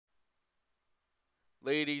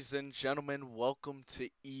Ladies and gentlemen, welcome to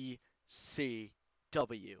ECW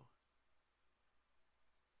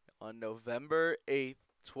on November 8th,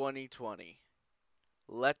 2020.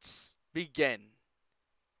 Let's begin.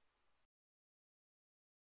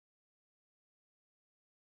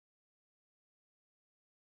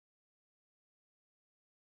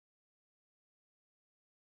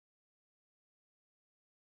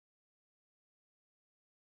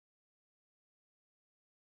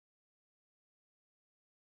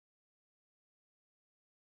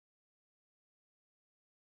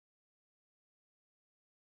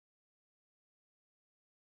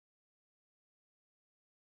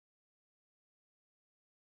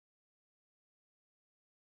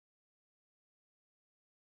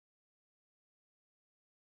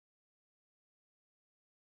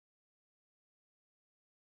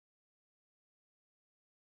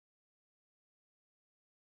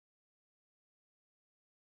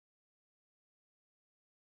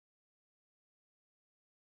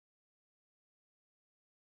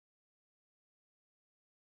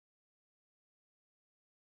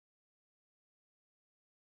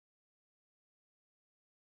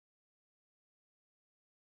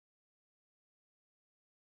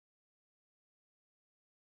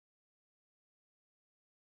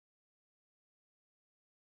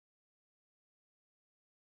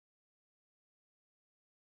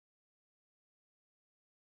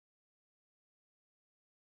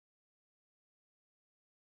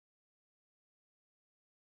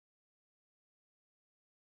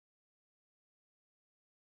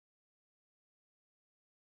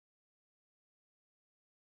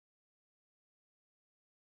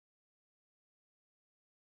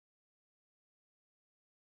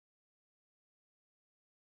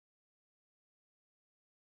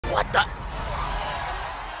 What the?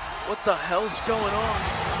 What the hell's going on?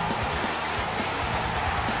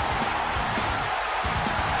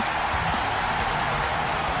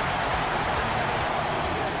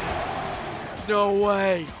 No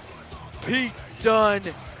way. Pete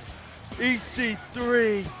Dunne.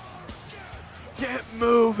 EC3. Get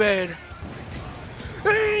moving.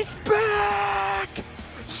 He's back!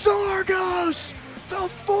 Zargos, the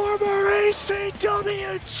former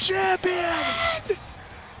ECW champion!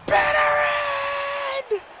 Better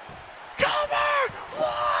end! Cover! 1,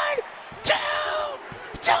 2,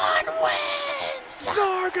 Dunne wins!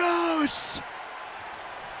 Zargos!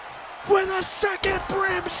 With a second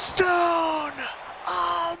brimstone!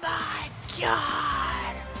 Oh my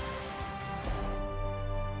god!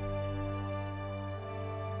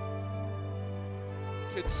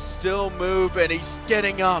 Can still move and he's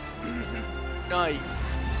getting up. Knife.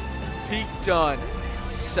 Pete Dunne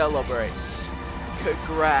celebrates.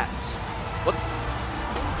 Congrats. What?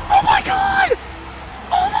 Oh my god!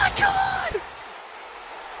 Oh my god!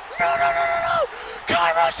 No!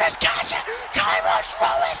 Kairos has got it! Kairos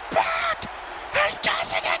Row is back! He's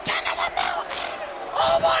casting a King of the Mountain!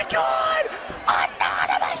 Oh my god!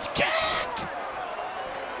 Anonymous kick!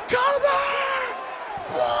 Cover!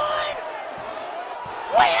 1!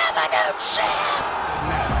 We have a new champ!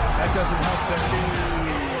 Nah, that doesn't help their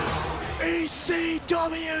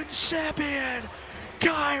ECW champion,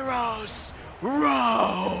 Kairos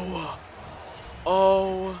Row!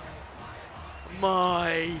 Oh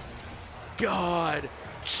my god,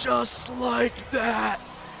 just like that,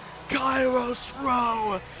 Kairos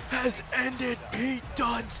Row has ended Pete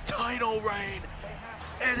Dunne's title reign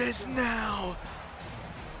and is now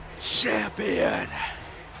champion.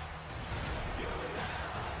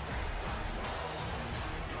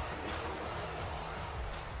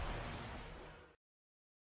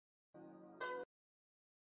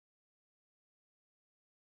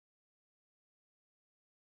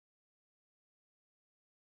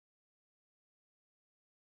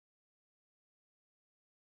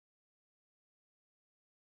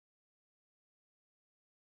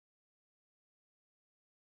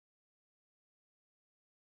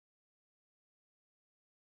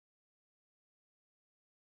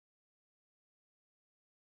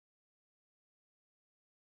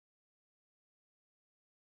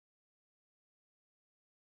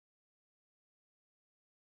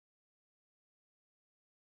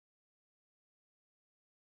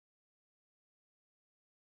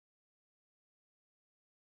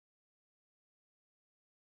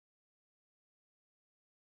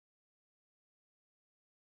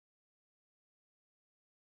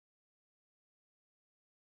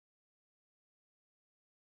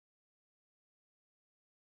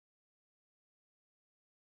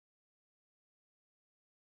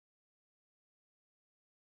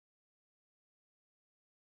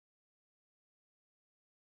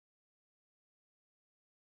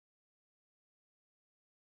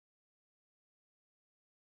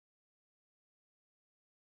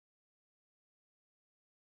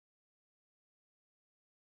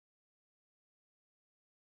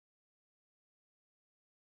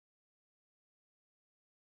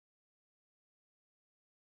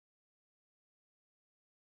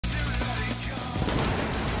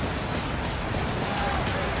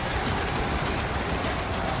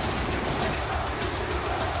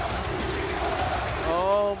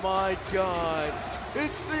 my God.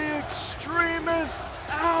 It's the extremist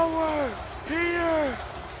hour here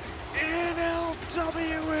in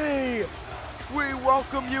LWE. We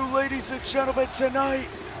welcome you, ladies and gentlemen, tonight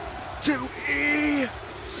to ECW.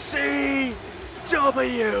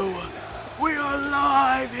 We are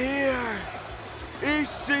live here.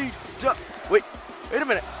 ECW. Wait a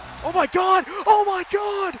minute. Oh my God! Oh my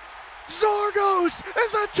God! Zargos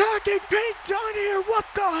is attacking Pete Dunne here. What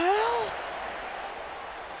the hell?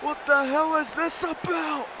 What the hell is this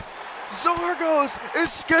about? Zargos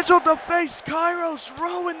is scheduled to face Kairos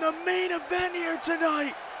Rowe in the main event here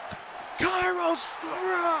tonight. Kairos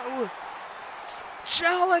Rowe,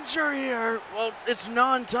 challenger here. Well, it's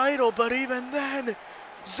non-title, but even then,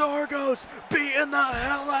 Zargos beating the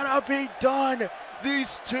hell out of Pete Dunne.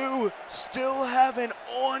 These two still have an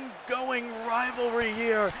ongoing rivalry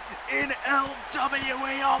here in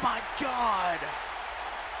LWE. Oh my God.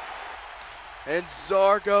 And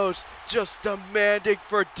Zargos just demanding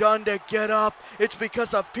for Dunne to get up. It's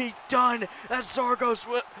because of Pete Dunne that Zargos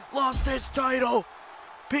lost his title.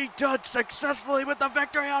 Pete Dunne successfully with the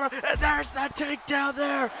victory on him. And there's that takedown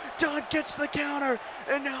there. Dunne gets the counter.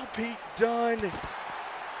 And now Pete Dunne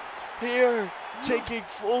here taking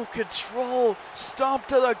full control. Stomp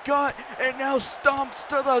to the gut. And now stomps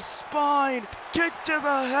to the spine. Kick to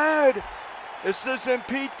the head. This isn't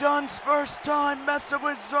Pete Dunne's first time messing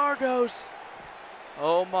with Zargos.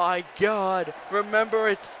 Oh my God. Remember,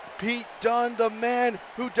 it's Pete Dunne, the man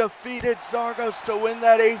who defeated Zargos to win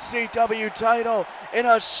that ECW title in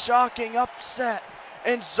a shocking upset.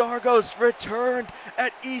 And Zargos returned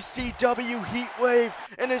at ECW Heatwave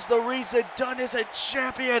and is the reason Dunne is a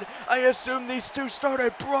champion. I assume these two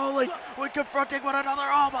started brawling when confronting one another.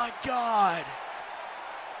 Oh my God.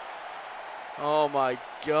 Oh my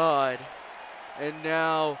God. And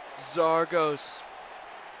now Zargos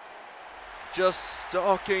just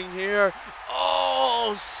stalking here.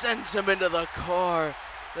 Oh, sends him into the car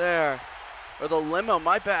there. Or the limo,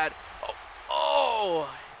 my bad. Oh.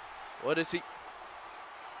 What is he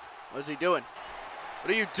doing?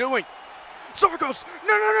 What are you doing? Zargos,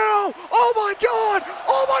 no. Oh my God.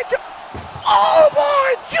 Oh my God. Oh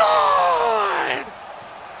my God.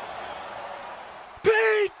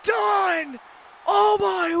 Pete Dunne. Oh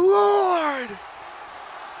my Lord.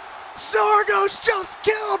 Zargos just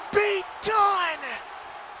killed Pete Dunne!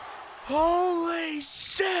 Holy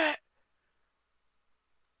shit!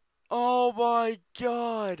 Oh my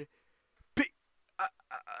God!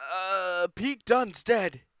 Pete Dunne's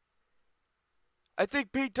dead. I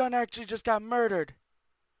think Pete Dunne actually just got murdered.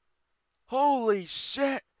 Holy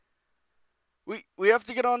shit! We have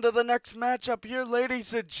to get on to the next matchup here,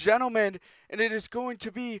 ladies and gentlemen, and it is going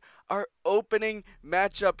to be our opening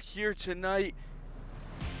matchup here tonight,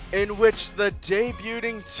 in which the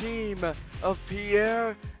debuting team of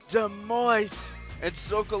Pierre Demois and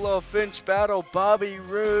Sokolov Finch battle Bobby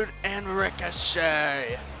Roode and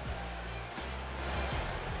Ricochet.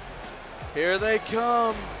 Here they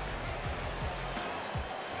come.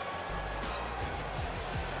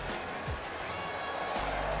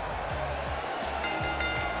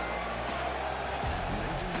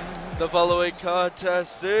 The following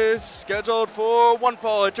contest is scheduled for one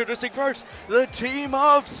fall. Introducing first, the team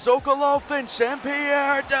of Sokolov Finch and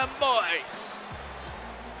Pierre Demois.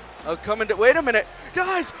 Wait a minute.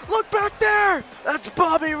 Guys, look back there. That's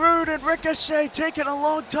Bobby Roode and Ricochet taking a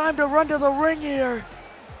long time to run to the ring here.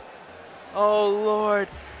 Oh, Lord.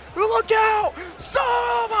 Look out.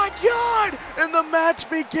 Oh, my God. And the match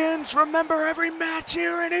begins. Remember, every match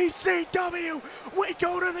here in ECW, we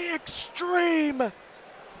go to the extreme.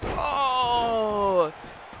 Oh,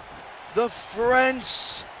 the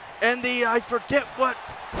French and I forget what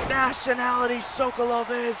nationality Sokolov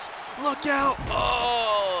is. Look out.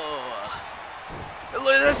 Oh,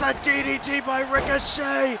 there's a DDT by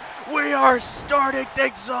Ricochet. We are starting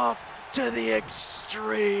things off to the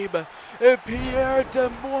extreme. And Pierre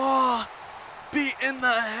Demois beating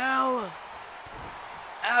the hell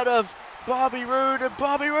out of Bobby Roode. And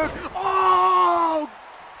Bobby Roode, oh,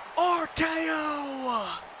 RKO.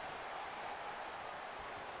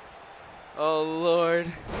 Oh,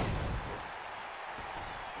 Lord.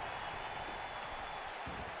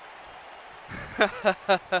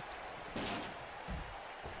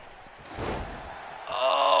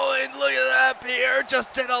 Oh, and look at that. Pierre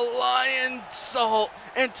just did a lion salt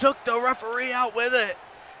and took the referee out with it.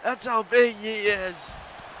 That's how big he is.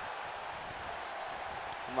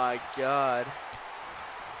 My God.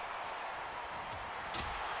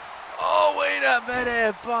 Oh, wait a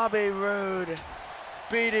minute. Bobby Roode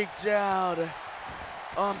beating down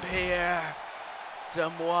on Pierre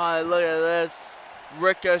Demois. Look at this.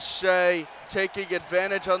 Ricochet taking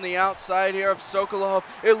advantage on the outside here of Sokolov.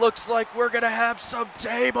 It looks like we're gonna have some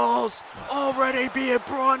tables already being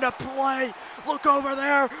brought into play. Look over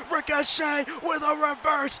there, Ricochet with a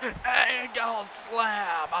reverse angle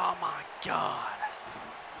slam. Oh my God.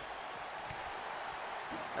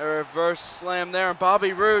 A reverse slam there, and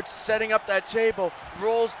Bobby Roode setting up that table,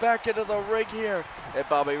 rolls back into the ring here. And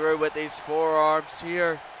Bobby Roode with these forearms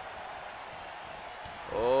here.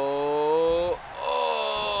 Oh,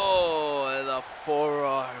 and the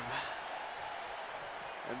forearm.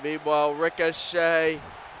 And meanwhile, Ricochet.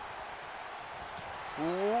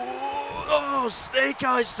 Oh, snake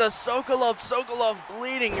eyes to Sokolov. Sokolov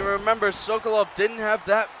bleeding. You remember, Sokolov didn't have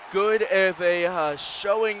that good of a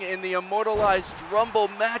showing in the Immortalized Rumble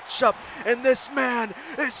matchup. And this man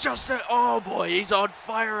is just oh boy, he's on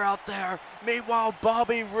fire out there. Meanwhile,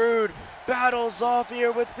 Bobby Roode battles off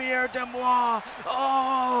here with Pierre Demois.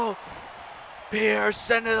 Oh, Pierre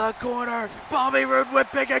sent to the corner. Bobby Roode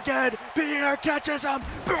whipping again. Pierre catches him.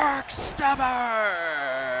 Backstabber.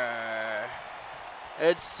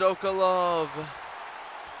 It's Sokolov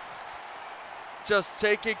just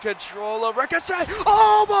taking control of Ricochet.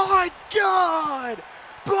 Oh my God!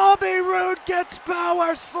 Bobby Roode gets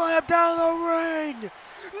power slammed down the ring.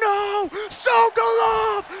 No!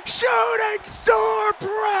 Sokolov! Shooting star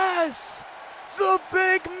press! The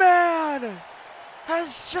big man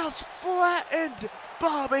has just flattened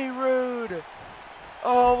Bobby Roode.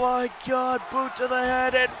 Oh my God, boot to the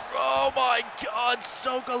head, and oh my God,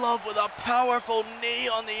 Sokolov with a powerful knee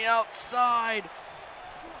on the outside.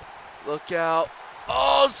 Look out.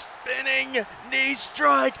 Oh, spinning knee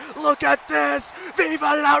strike. Look at this.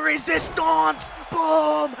 Viva la resistance.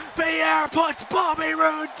 Boom. Pierre puts Bobby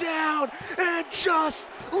Roode down. And just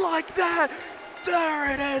like that, there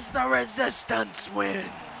it is. The Resistance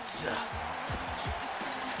wins.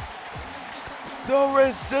 The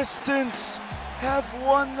Resistance have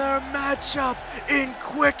won their matchup in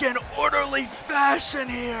quick and orderly fashion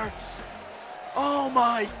here. Oh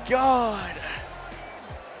my God.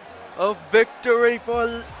 A victory for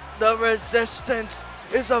the Resistance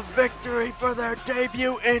is a victory for their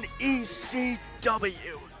debut in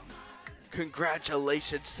ECW.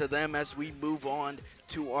 Congratulations to them as we move on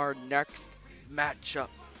to our next matchup.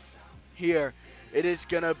 Here, it is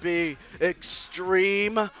gonna be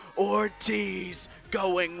Extreme Ortiz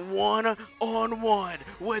going one-on-one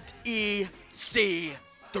with EC3.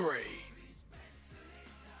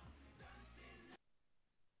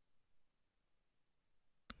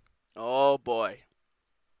 Oh boy.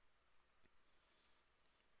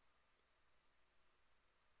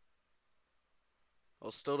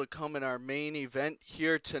 Well, still to come in our main event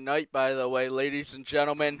here tonight, by the way, ladies and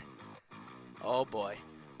gentlemen. Oh boy.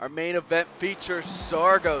 Our main event features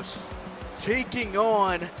Zargos taking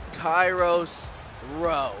on Kairos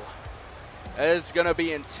Row. It's gonna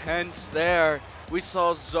be intense there. We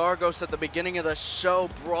saw Zargos at the beginning of the show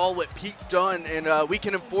brawl with Pete Dunne, and we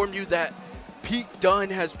can inform you that Pete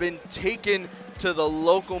Dunne has been taken to the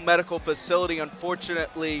local medical facility.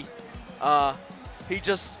 Unfortunately,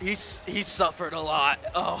 he suffered a lot.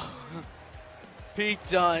 Oh, Pete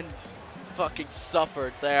Dunne fucking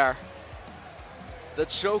suffered there. The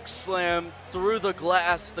choke slam through the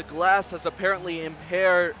glass. The glass has apparently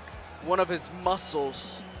impaired one of his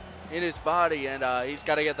muscles in his body, and he's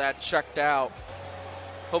got to get that checked out.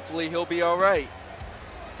 Hopefully he'll be all right.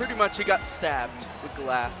 Pretty much he got stabbed with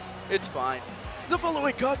glass. It's fine. The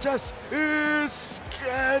following contest is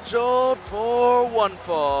scheduled for one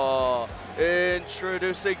fall.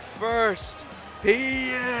 Introducing first,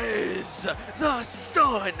 he is the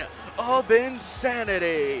son of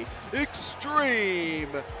insanity, Extreme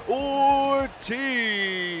Ortiz.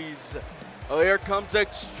 Oh, here comes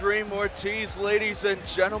Extreme Ortiz, ladies and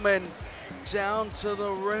gentlemen, down to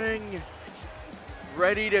the ring,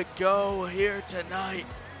 ready to go here tonight.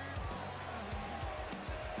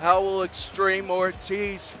 How will Extreme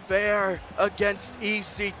Ortiz fare against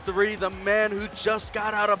EC3, the man who just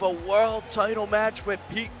got out of a world title match with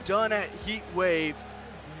Pete Dunne at Heatwave?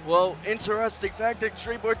 Well, interesting fact,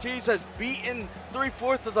 Extreme Ortiz has beaten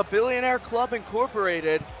 3/4 of the Billionaire Club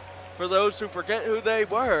Incorporated. For those who forget who they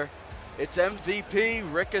were, it's MVP,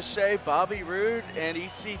 Ricochet, Bobby Roode, and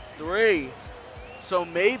EC3. So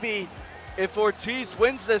maybe if Ortiz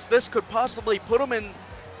wins this, this could possibly put him in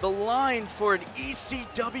the line for an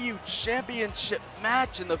ECW championship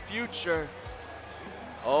match in the future.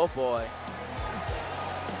 Oh boy.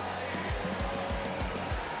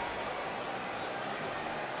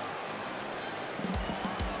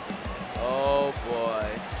 Oh boy.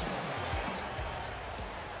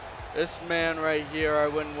 This man right here, I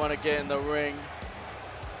wouldn't want to get in the ring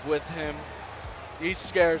with him. He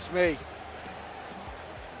scares me.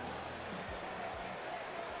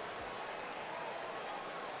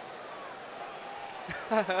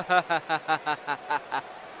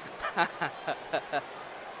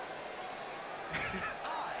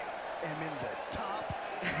 am in the top.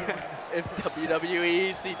 If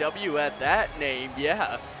WWE ECW had that name,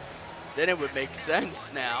 yeah, then it would make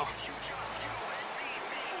sense now.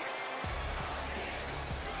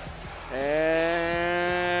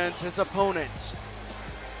 And his opponent,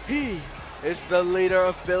 he is the leader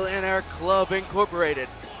of Billionaire Club Incorporated,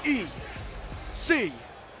 EC3.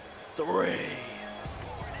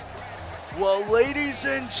 Well, ladies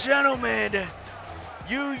and gentlemen,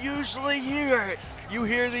 you usually hear it. You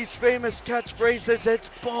hear these famous catchphrases, it's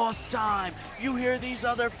boss time. You hear these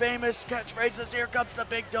other famous catchphrases, here comes the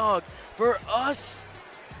big dog. For us,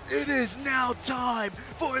 it is now time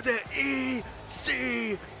for the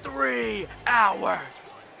EC3 hour.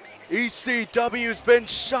 ECW's been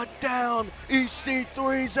shut down.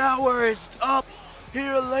 EC3's hour is up.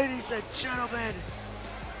 Here, ladies and gentlemen.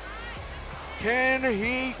 Can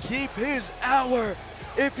he keep his hour?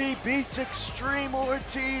 If he beats Extreme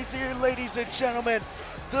Ortiz here, ladies and gentlemen,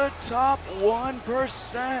 the top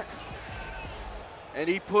 1%. And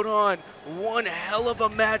he put on one hell of a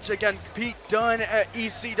match against Pete Dunne at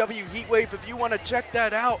ECW Heatwave. If you want to check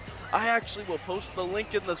that out, I actually will post the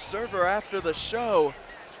link in the server after the show.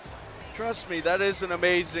 Trust me, that is an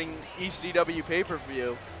amazing ECW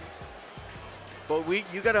pay-per-view. But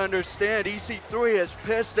you gotta understand, EC3 is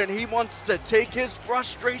pissed and he wants to take his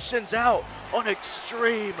frustrations out on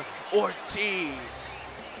Extreme Ortiz.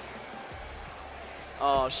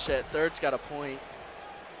 Oh shit, Third's got a point.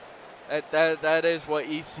 That is what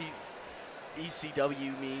ECW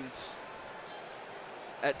means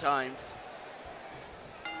at times.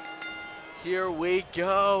 Here we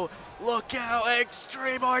go. Look out,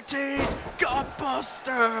 Extreme Ortiz,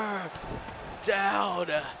 Gutbuster down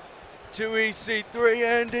to EC3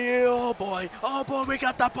 and oh boy, we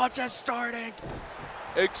got the punches starting.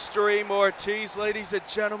 Extreme Ortiz, ladies and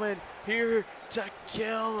gentlemen, here to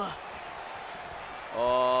kill.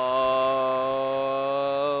 Oh,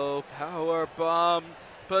 power bomb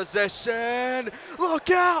position. Look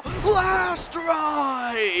out, last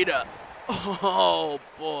ride. Oh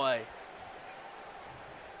boy.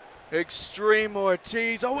 Extreme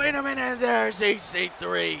Ortiz, oh wait a minute, there's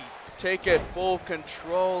EC3. Taking full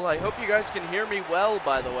control. I hope you guys can hear me well,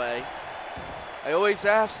 by the way. I always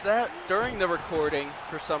ask that during the recording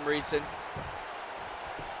for some reason.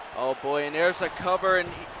 Oh boy, and there's a cover and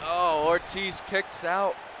Ortiz kicks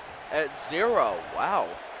out at 0. Wow.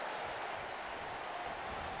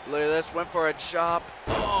 Look at this, went for a chop.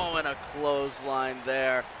 Oh, and a clothesline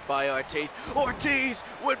there by Ortiz. Ortiz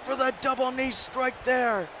went for the double knee strike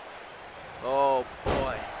there. Oh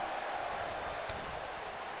boy.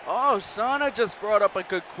 Oh, Sana just brought up a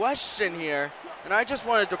good question here, and I just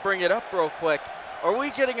wanted to bring it up real quick. Are we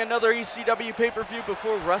getting another ECW pay-per-view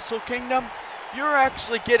before Wrestle Kingdom? You're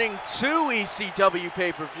actually getting 2 ECW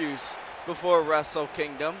pay-per-views before Wrestle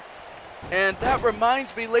Kingdom. And that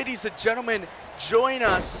reminds me, ladies and gentlemen, join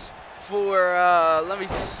us for, let me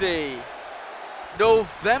see,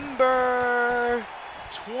 November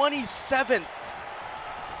 27th.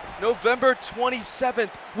 November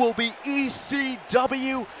 27th will be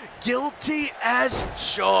ECW Guilty as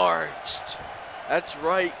Charged. That's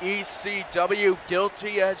right, ECW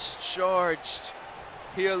Guilty as Charged.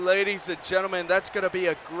 Here, ladies and gentlemen, that's going to be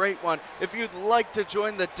a great one. If you'd like to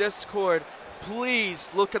join the Discord,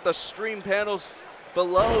 please look at the stream panels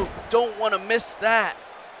below. Don't want to miss that.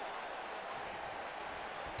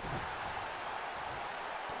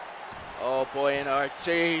 Oh boy, and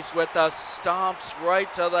Ortiz with the stomps right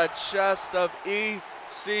to the chest of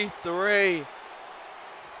EC3.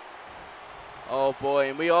 Oh boy,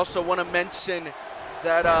 and we also want to mention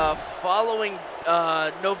that following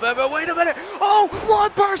November, wait a minute,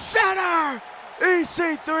 1%er!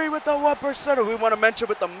 EC3 with the 1%er. We want to mention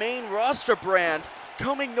with the main roster brand,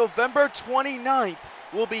 coming November 29th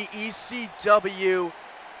will be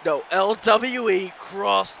LWE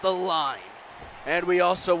Cross the Line. And we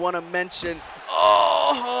also want to mention,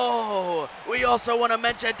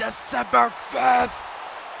 December 5th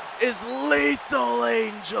is Lethal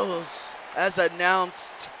Angels, as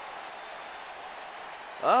announced.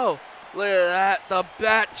 Oh, look at that, the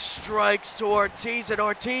bat strikes to Ortiz, and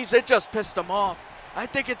Ortiz, it just pissed him off. I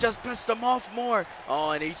think it just pissed him off more. Oh,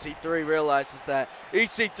 and EC3 realizes that.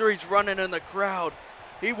 EC3's running in the crowd.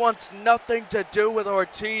 He wants nothing to do with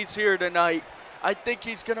Ortiz here tonight. I think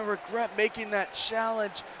he's going to regret making that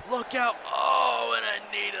challenge. Look out. Oh, and a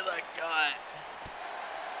knee to the gut.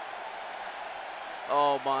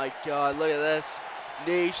 Oh, my God. Look at this.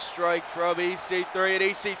 Knee strike from EC3, and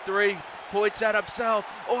EC3 points at himself.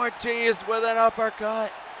 Ortiz with an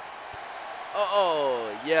uppercut. Oh,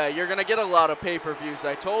 yeah, you're going to get a lot of pay-per-views,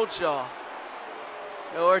 I told y'all.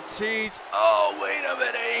 Ortiz, oh, wait a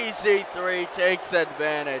minute, EC3 takes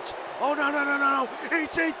advantage. Oh, no,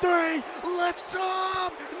 EC3 lifts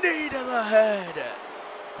up, knee to the head.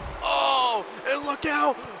 Oh, and look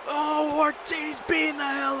out, oh, Ortiz beating the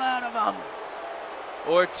hell out of him.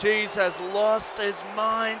 Ortiz has lost his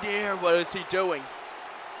mind here. What is he doing?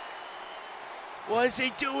 What is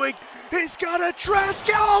he doing? He's got a trash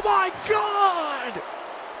can. Oh my God!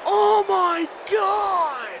 Oh my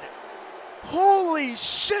God! Holy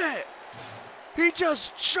shit! He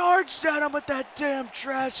just charged at him with that damn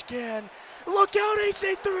trash can. Look out,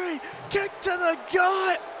 EC3! Kick to the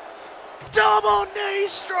gut! Double knee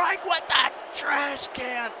strike with that trash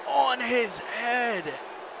can on his head.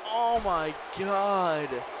 Oh my God.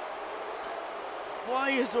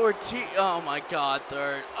 Why is Ortiz? Oh my God,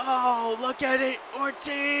 third. Oh, look at it,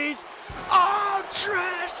 Ortiz. Oh,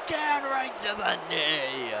 trash can right to the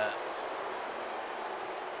knee.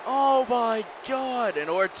 Oh my God, and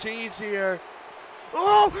Ortiz here.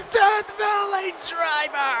 Oh, Death Valley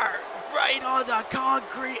driver. Right on the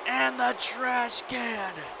concrete and the trash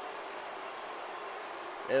can.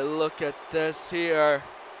 And look at this here.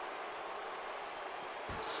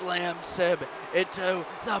 Slams him into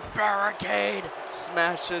the barricade.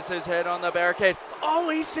 Smashes his head on the barricade. Oh,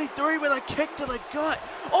 EC3 with a kick to the gut.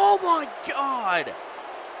 Oh my God.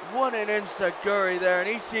 What an enziguri there. And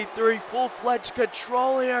EC3 full-fledged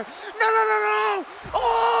control here. No.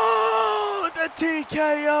 Oh, the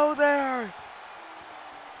TKO there.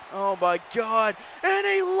 Oh my God. And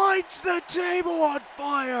he lights the table on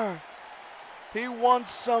fire. He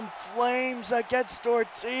wants some flames against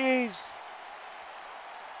Ortiz.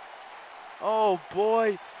 Oh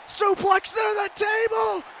boy, suplex through the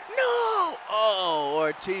table, no! Oh,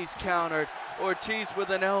 Ortiz countered, Ortiz with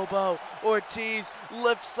an elbow, Ortiz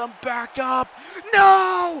lifts him back up,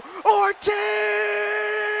 no! Ortiz,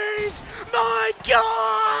 my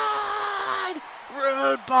God!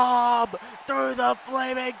 Rude bomb through the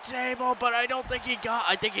flaming table, but I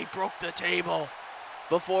think he broke the table.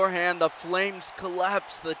 Beforehand, the flames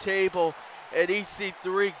collapsed the table, and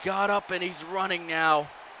EC3 got up and he's running now.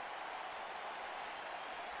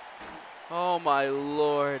 Oh my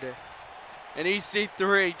Lord. And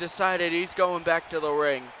EC3 decided he's going back to the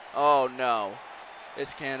ring. Oh no.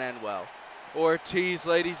 This can't end well. Ortiz,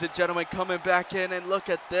 ladies and gentlemen, coming back in, and look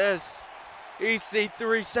at this.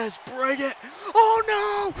 EC3 says, bring it. Oh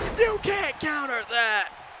no, you can't counter that.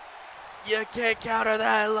 You can't counter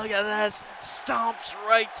that. Look at this. Stomps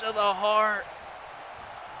right to the heart.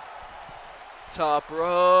 Top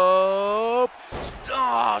rope.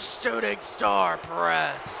 Oh, shooting star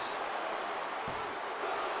press.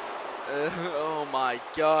 Oh my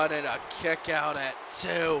God, and a kick out at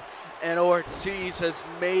 2. And Ortiz has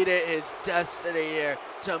made it his destiny here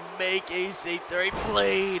to make EC3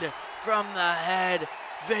 bleed from the head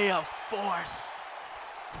via force.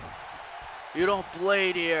 You don't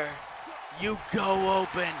bleed here. You go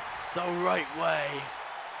open the right way.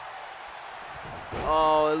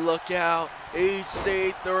 Oh, look out.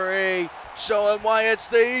 EC3 showing why it's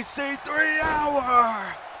the EC3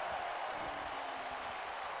 hour.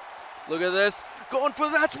 Look at this, going for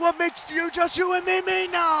that's what makes you just you and me,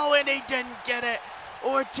 no, and he didn't get it.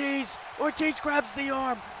 Ortiz grabs the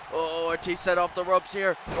arm. Oh, Ortiz set off the ropes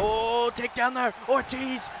here. Oh, take down there.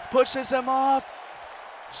 Ortiz pushes him off.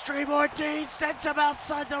 Stream Ortiz sends him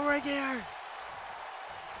outside the ring here.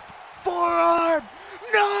 Forearm,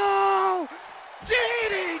 no!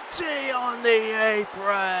 DDT on the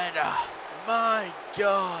apron. My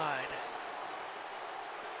God.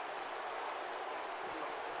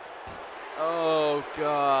 Oh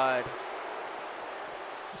God.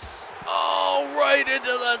 Oh, right into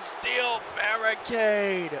the steel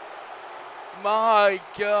barricade. My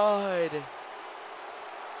God.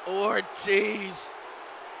 Ortiz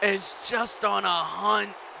is just on a hunt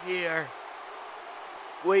here.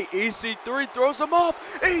 Wait, EC3 throws him off.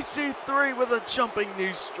 EC3 with a jumping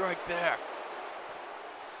knee strike there.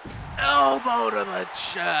 Elbow to the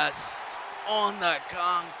chest on the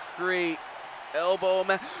concrete. Elbow,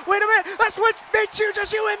 man. Wait a minute. That's what makes you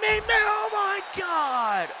just you and me, man. Oh my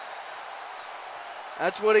God.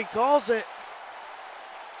 That's what he calls it.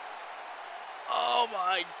 Oh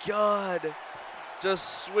my God.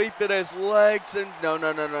 Just sweeping his legs and no.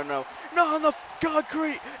 Not on the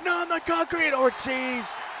concrete. Not on the concrete. Ortiz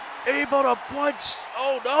able to punch.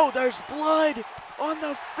 Oh no, there's blood on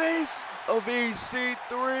the face of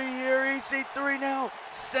EC3 here. EC3 now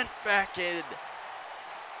sent back in.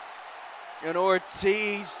 And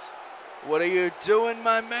Ortiz, what are you doing,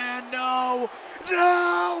 my man? No!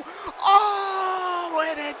 No! Oh!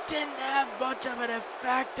 And it didn't have much of an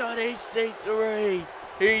effect on EC3.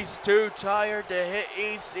 He's too tired to hit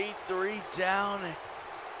EC3 down.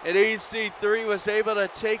 And EC3 was able to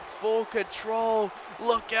take full control.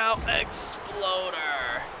 Look out, Exploder.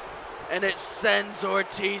 And it sends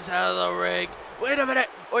Ortiz out of the ring. Wait a minute.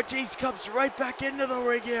 Ortiz comes right back into the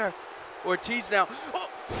ring here. Ortiz now.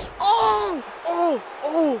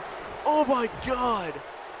 Oh my God.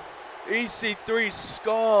 EC3's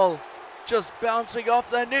skull just bouncing off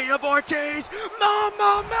the knee of Ortiz. Oh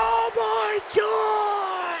my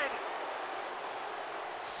God.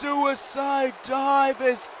 Suicide dive.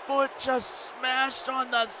 His foot just smashed on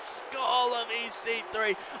the skull of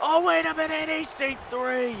EC3. Oh, wait a minute,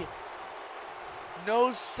 EC3.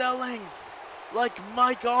 No selling like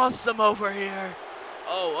Mike Awesome over here.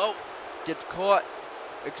 Oh, gets caught.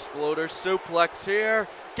 Exploder suplex here.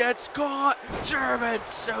 Gets caught. German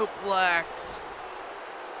suplex.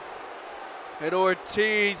 And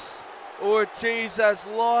Ortiz has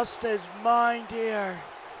lost his mind here.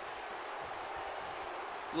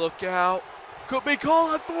 Look out. Could be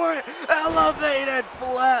calling for it. Elevated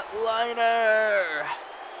flatliner.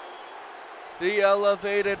 The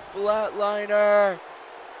elevated flatliner.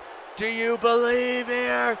 Do you believe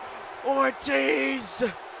here? Ortiz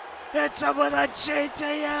hits him with a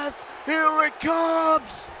GTS. Here it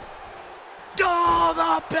comes. Oh,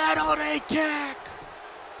 the penalty kick.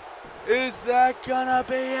 Is that gonna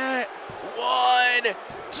be it? 1,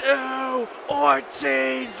 2,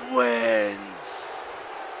 Ortiz wins.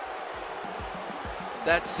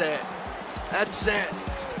 That's it. That's it.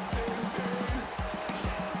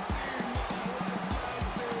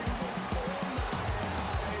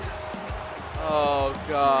 Oh,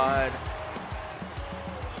 God.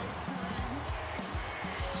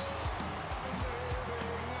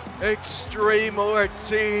 Extreme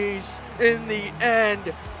Ortiz, in the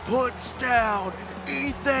end, puts down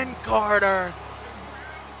Ethan Carter.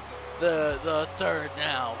 The third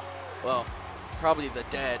now. Well, probably the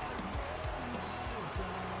dead.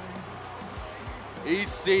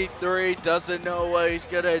 EC3 doesn't know what he's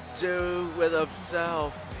gonna do with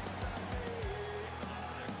himself.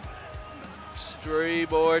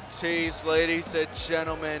 Extreme Ortiz, ladies and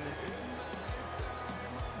gentlemen.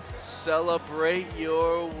 Celebrate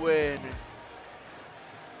your win.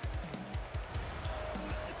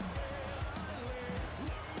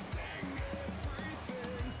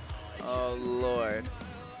 Oh, Lord.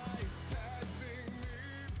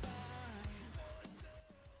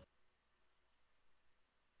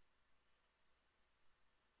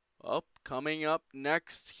 Coming up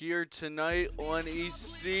next here tonight on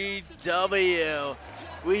ECW,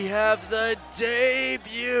 we have the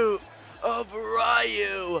debut of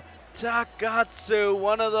Ryu Takatsu,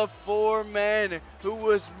 one of the 4 men who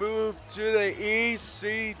was moved to the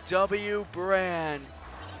ECW brand.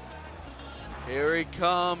 Here he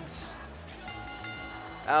comes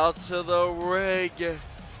out to the ring.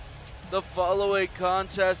 The following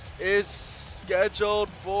contest is scheduled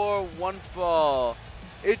for one fall.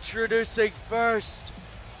 Introducing first,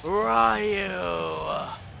 Ryu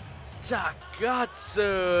Takatsu.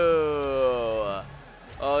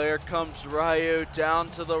 Oh, here comes Ryu down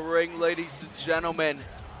to the ring, ladies and gentlemen.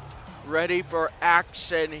 Ready for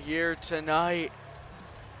action here tonight.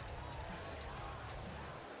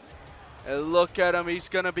 And look at him, he's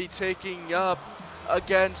gonna be taking up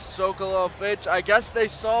against Sokolovich. I guess they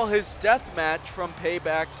saw his death match from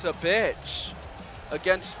Payback's a Bitch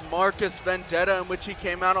against Marcus Vendetta, in which he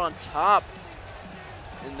came out on top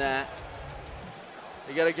in that.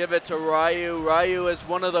 You gotta give it to Ryu. Ryu is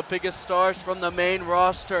one of the biggest stars from the main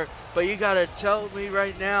roster, but you gotta tell me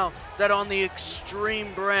right now that on the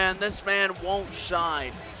Extreme brand, this man won't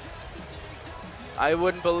shine. I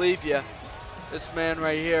wouldn't believe you. This man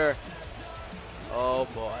right here. Oh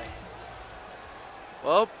boy.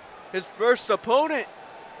 Well, his first opponent,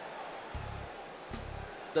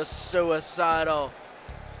 the suicidal,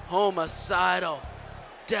 homicidal,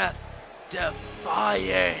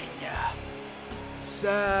 death-defying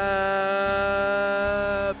Sabu.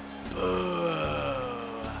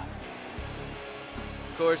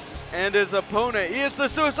 Of course, and his opponent, he is the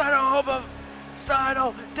suicidal,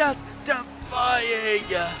 homicidal, death-defying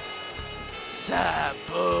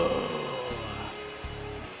Sabu.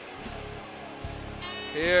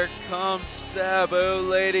 Here comes Sabu,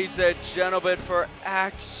 ladies and gentlemen, for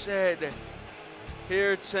action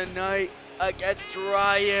here tonight against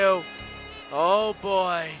Ryu. Oh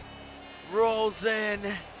boy, rolls in.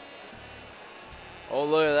 Oh,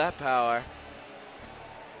 look at that power.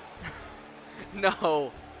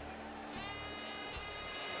 No.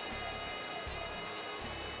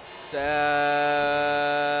 Sabu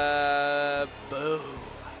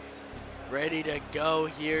ready to go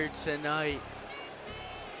here tonight.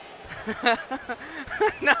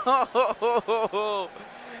 No!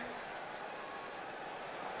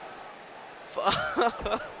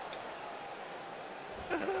 Fuck.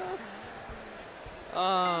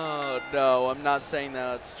 Oh no, I'm not saying that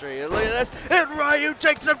on straight. Look at this, and Ryu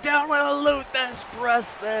takes him down with a Luthes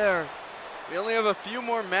press there. We only have a few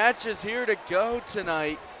more matches here to go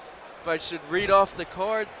tonight. If I should read off the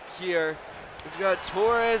card here, we've got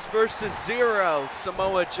Torres versus Zero,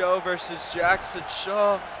 Samoa Joe versus Jackson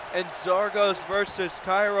Shaw, and Zargos versus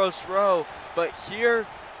Kairos Rowe. But here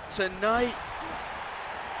tonight,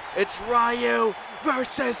 it's Ryu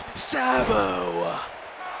versus Sabu.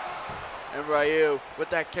 And Ryu with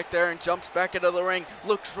that kick there and jumps back into the ring,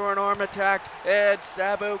 looks for an arm attack, and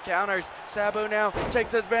Sabu counters. Sabu now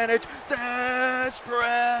takes advantage. This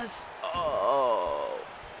press. Oh,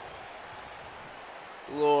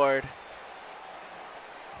 Lord.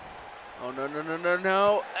 Oh, no, no, no, no,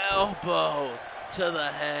 no. Elbow to the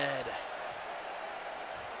head.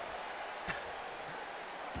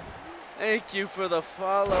 Thank you for the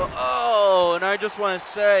follow. Oh, and I just want to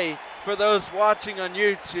say, for those watching on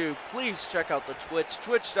YouTube, please check out the Twitch,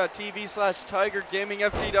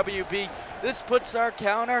 twitch.tv/TigerGamingFTWB. This puts our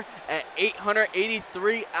counter at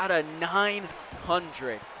 883 out of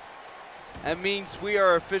 900. That means we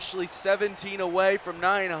are officially 17 away from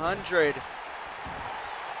 900.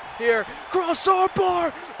 Here, cross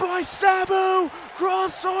armbar by Sabu,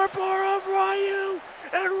 cross armbar of Ryu,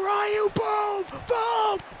 and Ryu, boom,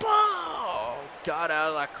 boom, boom. Got out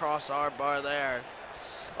of that cross armbar there.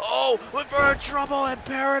 Oh, went for a trouble in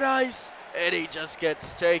paradise, and he just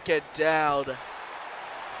gets taken down.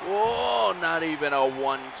 Whoa, not even a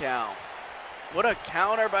 1 count. What a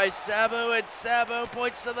counter by Sabu, and Sabu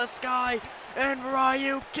points to the sky, and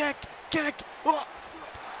Ryu kick.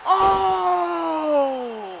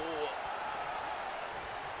 Oh!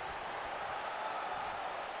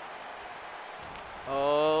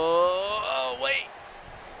 Oh, wait.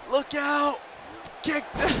 Look out. Kick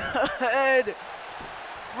to the head.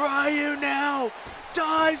 Ryu now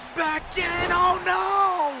dives back in. Oh,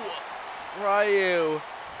 no. Ryu.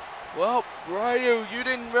 Well, Ryu, you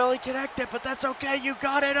didn't really connect it, but that's okay. You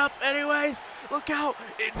got it up anyways. Look out.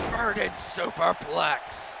 Inverted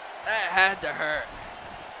superplex. That had to hurt.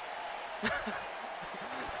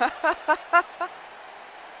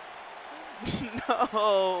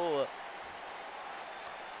 No.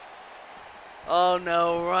 Oh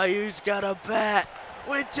no, Ryu's got a bat.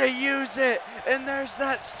 Went to use it, and there's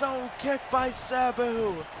that soul kick by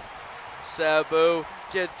Sabu. Sabu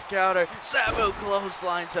gets counter. Sabu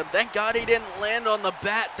clotheslines him. Thank God he didn't land on the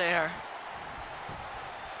bat there.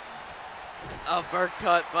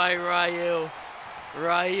 Uppercut by Ryu.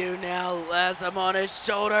 Ryu now has him on his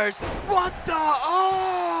shoulders. What the?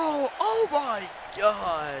 Oh my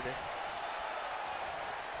God.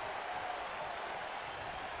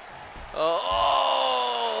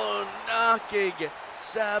 Oh, knocking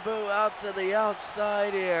Sabu out to the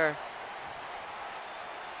outside here.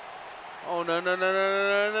 Oh, no.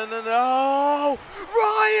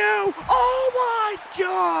 Ryu! Oh my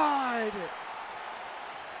God!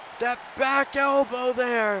 That back elbow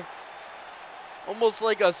there. Almost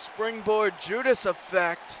like a springboard Judas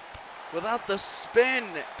effect without the spin.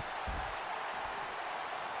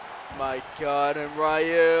 My God, and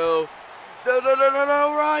Ryu. No,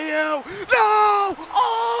 Ryu! No!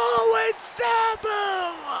 Oh, it's Sabu!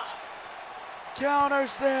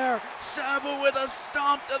 Counters there. Sabu with a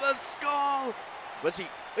stomp to the skull. Is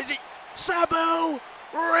he? Sabu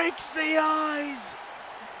rakes the eyes.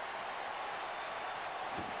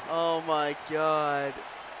 Oh my God.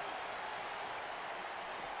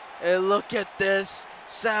 And look at this.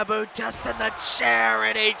 Sabu testing the chair,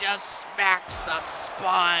 and he just smacks the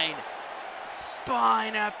spine.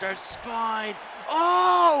 Spine after spine.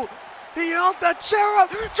 Oh! He held the chair up.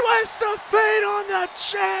 Twist of fate on the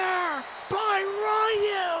chair by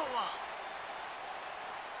Ryu.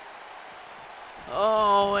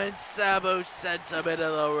 Oh, and Sabu sends him into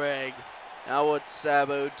the ring. Now what's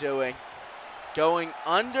Sabu doing? Going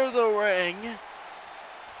under the ring.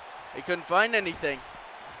 He couldn't find anything.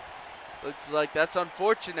 Looks like that's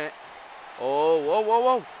unfortunate. Oh,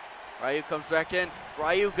 whoa. Ryu comes back in.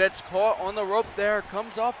 Ryu gets caught on the rope there.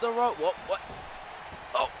 Comes off the rope. What?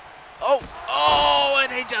 Oh,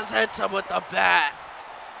 and he just hits him with the bat.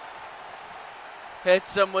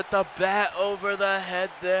 Hits him with the bat over the head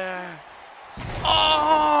there.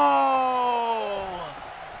 Oh!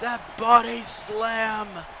 That body slam.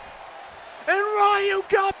 And Ryu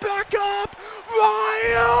got back up.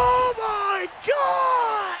 Ryu, oh my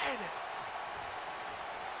God!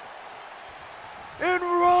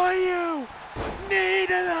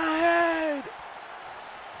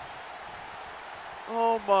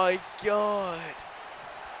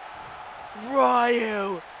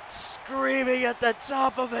 aiming at the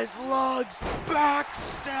top of his lungs.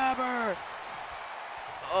 Backstabber.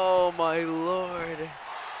 Oh my lord.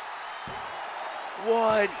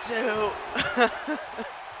 1, 2.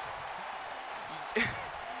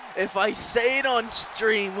 If I say it on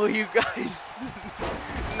stream, will you guys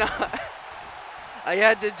not? I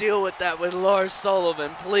had to deal with that with Lars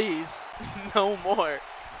Sullivan, please. No more.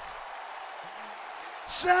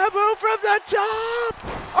 Sabu from the top!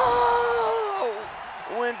 Oh!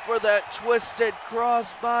 Went for that twisted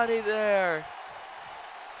crossbody there.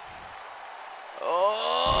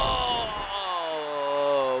 Oh!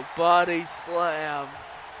 Body slam.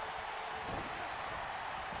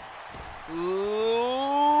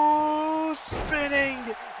 Ooh!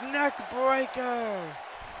 Spinning neck breaker.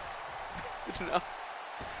 No.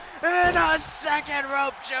 And a second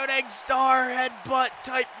rope shooting star headbutt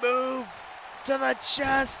type move to the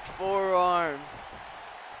chest forearm.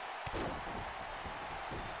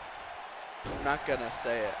 I'm not gonna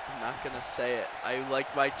say it. I'm not gonna say it. I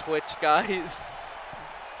like my Twitch guys.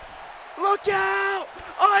 Look out!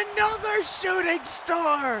 Another shooting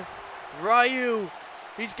star! Ryu,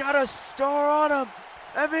 he's got a star on him.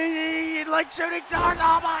 I mean, he like shooting stars.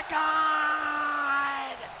 Oh my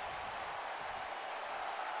god!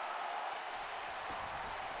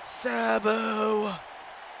 Sabu.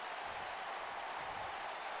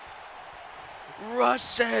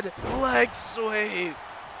 Russian leg sweep.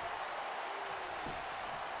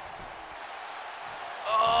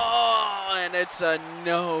 Oh, and it's a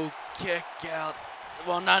no kick out.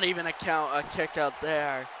 Well, not even a count, a kick out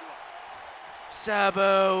there.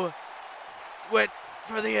 Sabu went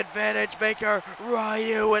for the advantage maker.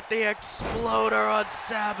 Ryu with the exploder on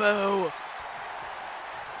Sabu.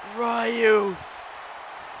 Ryu.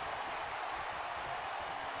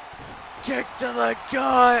 Kick to the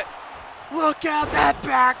gut. Look out, that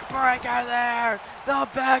backbreaker there. The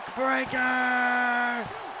backbreaker.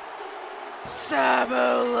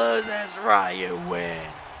 Sabu loses, Ryu wins.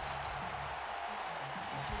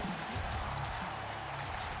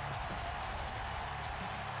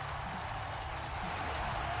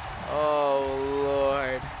 Oh,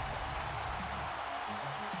 Lord.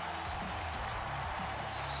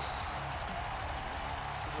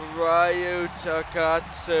 Ryu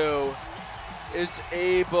Takatsu is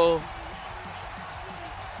able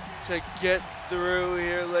to get through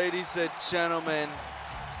here, ladies and gentlemen.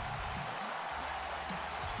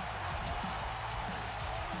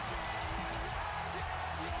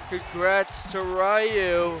 Congrats to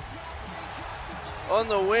Ryu on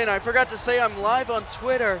the win. I forgot to say I'm live on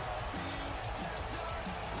Twitter.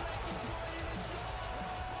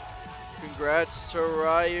 Congrats to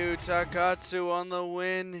Ryu Takatsu on the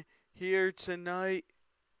win here tonight.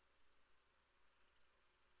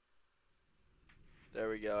 There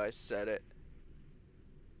we go, I said it.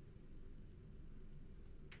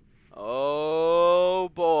 Oh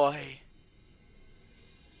boy.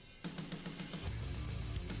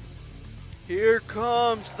 Here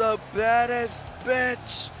comes the baddest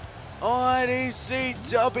bitch on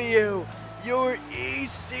ECW, your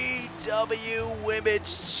ECW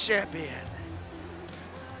Women's Champion.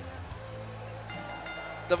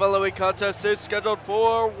 The following contest is scheduled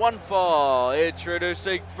for one fall.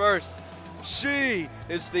 Introducing first, she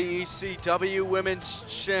is the ECW Women's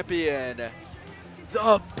Champion,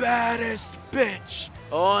 the baddest bitch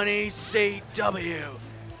on ECW,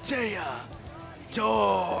 Tia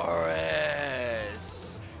Torres.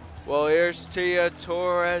 Well, here's Tia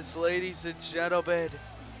Torres, ladies and gentlemen,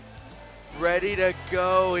 ready to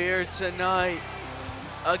go here tonight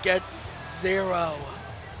against Zero.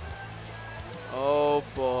 Oh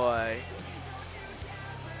boy.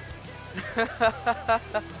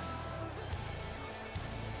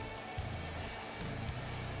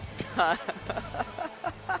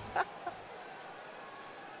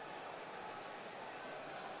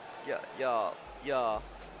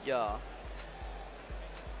 Yeah.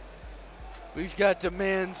 We've got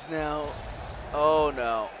demands now. Oh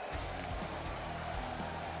no.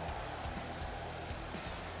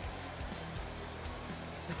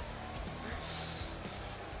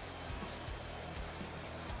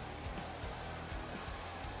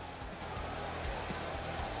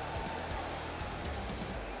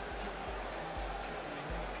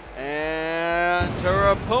 And her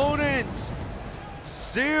opponent,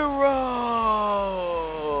 Zero.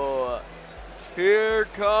 Here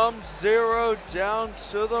comes Zero down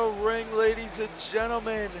to the ring, ladies and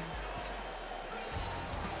gentlemen.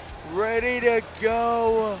 Ready to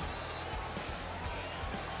go.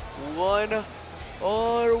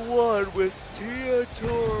 1-on-1 with Tia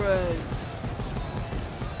Torres.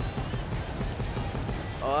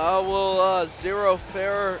 Will Zero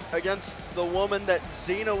fare against the woman that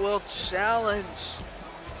Xena will challenge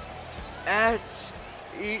at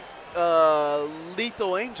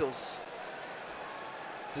Lethal Angels?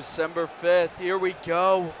 December 5th, here we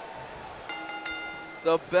go.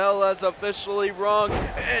 The bell has officially rung,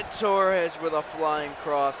 and Torres with a flying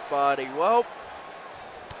crossbody. Well,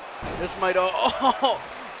 this might, I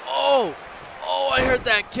heard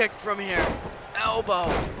that kick from here.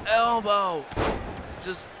 Elbow,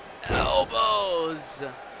 just elbows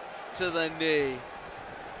to the knee.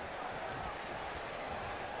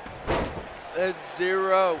 And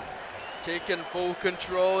Zero taking full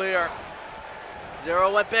control here.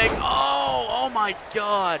 Zero went big, oh my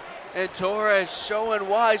God. And Torres showing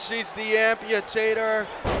why she's the amputator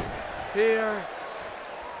here.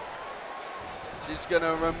 She's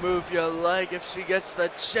gonna remove your leg if she gets the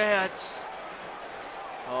chance.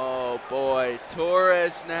 Oh boy,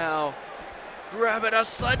 Torres now grabbing a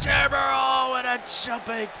sledgehammer, and a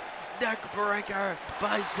jumping neck breaker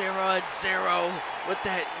by Zero, and Zero with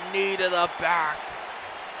that knee to the back.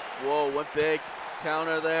 Whoa, went big,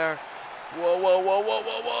 counter there. Whoa.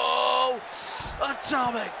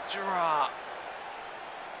 Atomic drop.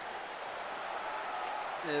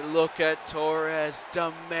 And look at Torres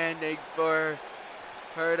demanding for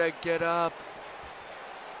her to get up.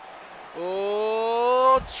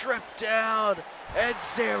 Oh, trip down. And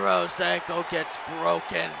Zero's ankle gets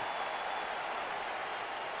broken.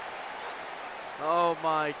 Oh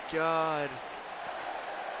my God.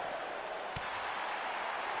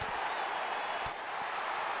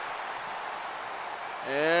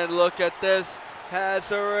 And look at this. Has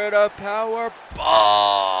her in a power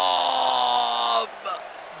bomb.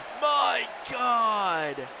 My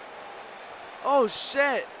God. Oh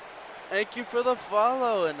shit. Thank you for the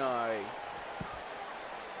follow, Inari.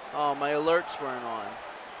 Oh, my alerts weren't on.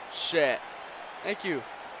 Shit. Thank you.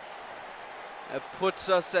 That puts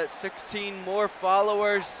us at 16 more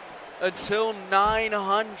followers until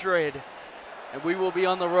 900. And we will be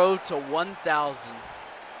on the road to 1,000.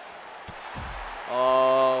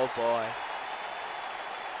 Oh, boy.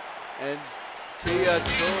 And Tia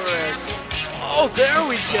Torres. Oh, there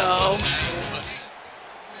we go.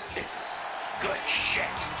 Good shit.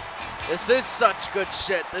 This is such good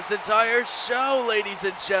shit. This entire show, ladies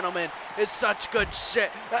and gentlemen, is such good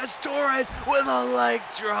shit. As Torres with a leg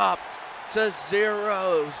drop to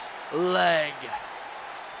Zero's leg.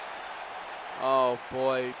 Oh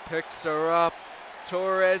boy, picks her up.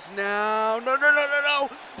 Torres now, no,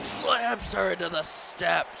 slams her into the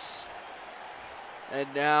steps. And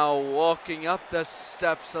now walking up the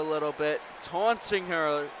steps a little bit, taunting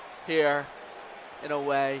her here in a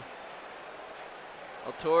way.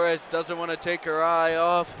 Well, Torres doesn't want to take her eye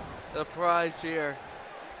off the prize here.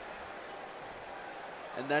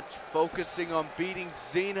 And that's focusing on beating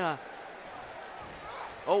Xena.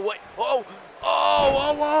 Oh, wait, oh,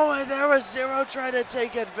 and there was Zero trying to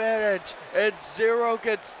take advantage. And Zero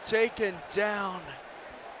gets taken down.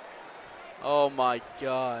 Oh my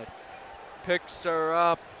God. Picks her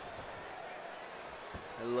up.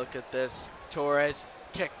 And look at this. Torres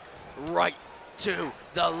kick right to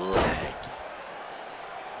the leg.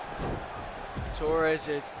 Torres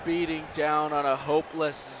is beating down on a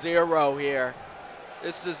hopeless Zero here.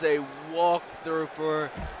 This is a walkthrough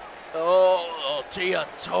for Tia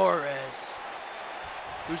Torres,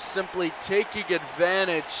 who's simply taking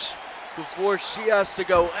advantage before she has to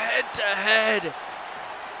go head to head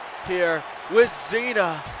here with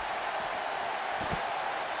Xena.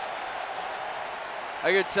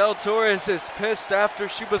 I could tell Torres is pissed after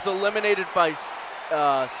she was eliminated by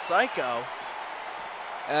Psycho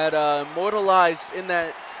at Immortalized in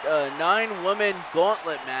that 9-woman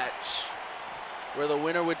gauntlet match, where the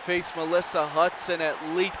winner would face Melissa Hudson at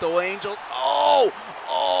Lethal Angels. Oh!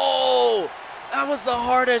 That was the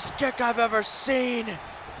hardest kick I've ever seen.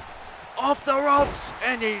 Off the ropes,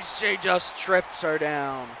 and she just trips her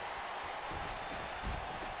down.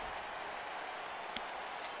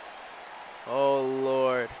 Oh,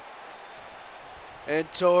 Lord.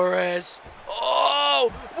 And Torres,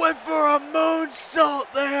 went for a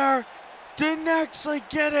moonsault there. Didn't actually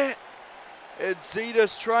get it. And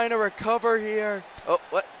Xena's trying to recover here. Oh,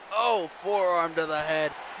 what? Oh, forearm to the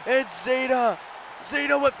head. And Xena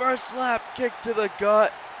went for a slap kick to the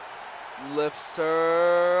gut. Lifts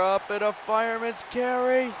her up in a fireman's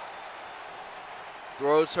carry.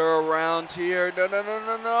 Throws her around here.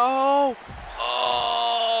 No.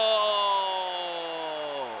 Oh!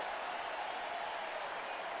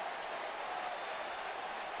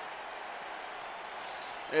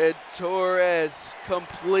 And Torres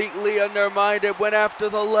completely undermined it, went after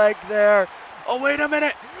the leg there. Oh, wait a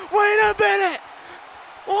minute.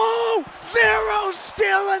 Oh, Zero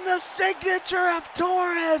stealing the signature of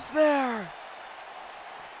Torres there.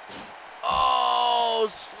 Oh,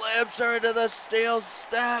 slams her into the steel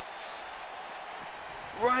steps.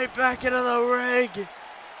 Right back into the ring.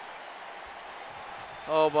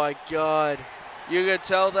 Oh my God. You can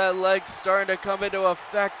tell that leg's starting to come into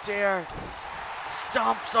effect here.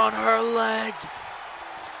 Stomps on her leg.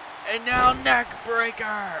 And now neck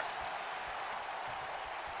breaker.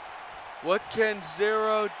 What can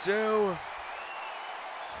Zero do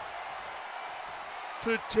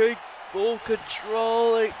to take full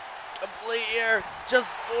control? Complete here.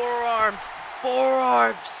 Just forearms.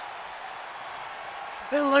 Forearms.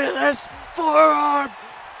 And look at this. Forearm.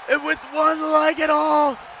 And with one leg and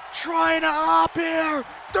all. Trying to hop here.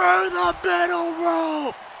 Through the middle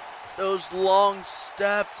rope. Those long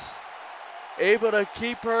steps. Able to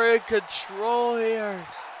keep her in control here.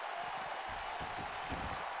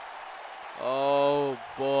 Oh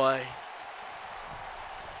boy.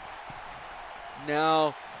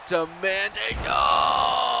 Now demanding.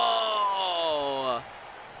 Oh!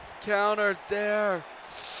 Countered there.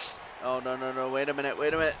 Oh, no. Wait a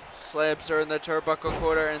minute. Slams her in the turnbuckle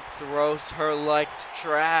corner and throws her like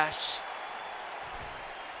trash.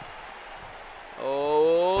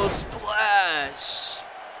 Oh, splash.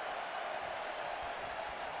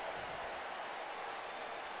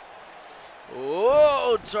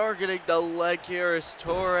 Whoa, targeting the leg here is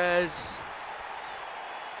Torres.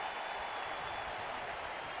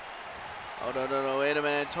 Oh, no, wait a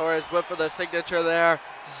minute. Torres went for the signature there.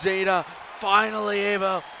 Zeta finally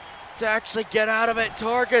able to actually get out of it.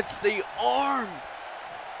 Targets the arm.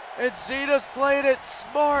 And Zeta's playing it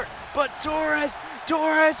smart, but Torres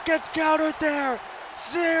gets countered there.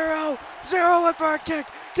 Zero went for a kick.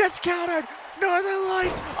 Gets countered. Northern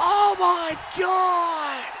Lights. Oh my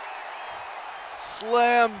God.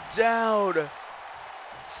 Slam down.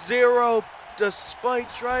 Zero,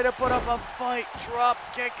 despite trying to put up a fight, drop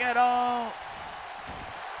kick it all.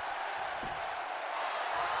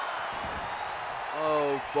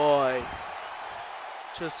 Oh boy.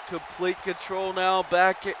 Just complete control now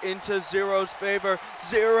back into Zero's favor.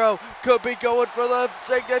 Zero could be going for the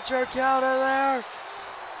signature counter there.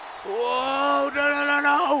 Whoa,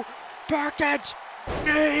 no. Package,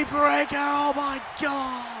 knee breaker, oh my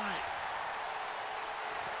God.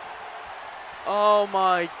 Oh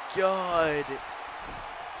my God.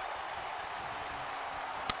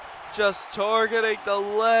 Just targeting the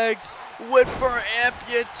legs. Went for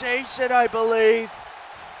amputation, I believe.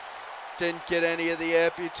 Didn't get any of the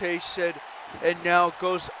amputation. And now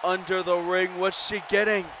goes under the ring. What's she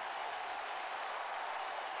getting?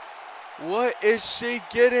 What is she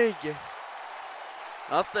getting?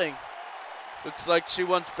 Nothing. Looks like she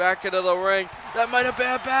wants back into the ring. That might have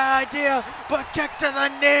been a bad idea. But kick to the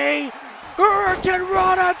knee. Hurricane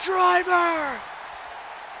Rana driver!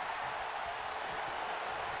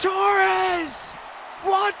 Torres!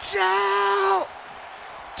 Watch out!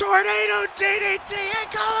 Tornado DDT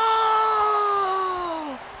and go!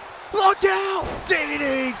 Look out!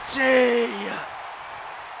 DDT!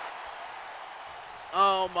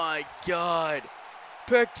 Oh my God.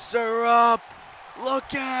 Picks her up.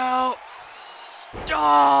 Look out!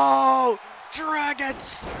 Oh! Dragon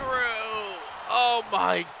screw! Oh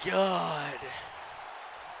my God.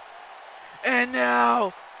 And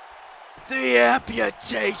now, the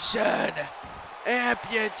amputation.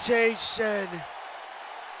 Amputation.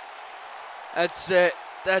 That's it.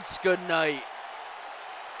 That's good night.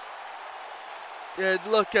 And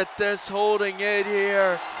look at this, holding it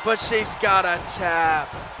here. But she's got a tap.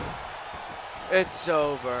 It's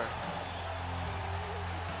over.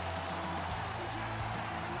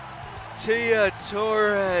 Tia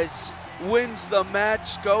Torres wins the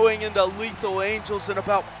match, going into Lethal Angels in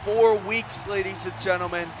about 4 weeks, ladies and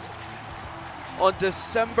gentlemen. On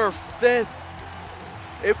December 5th,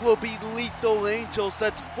 it will be Lethal Angels.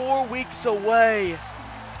 That's 4 weeks away.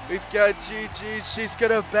 We've got Gigi. She's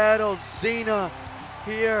going to battle Xena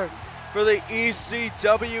here for the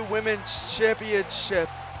ECW Women's Championship.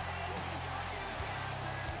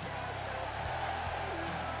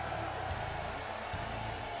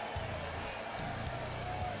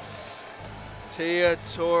 Tia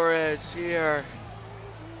Torres here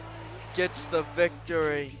gets the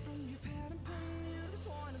victory.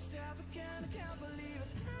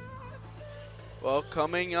 Well,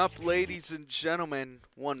 coming up, ladies and gentlemen,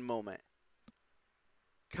 one moment.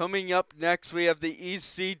 Coming up next, we have the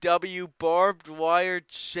ECW Barbed Wire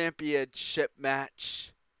Championship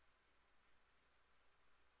match.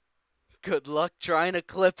 Good luck trying to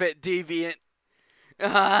clip it, Deviant.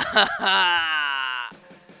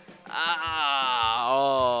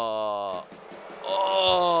 Oh.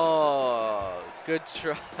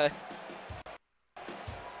 Good try.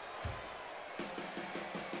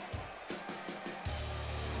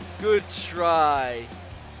 Good try.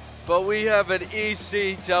 But we have an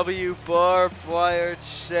ECW Barbed Wire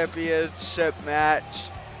Championship match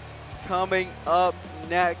coming up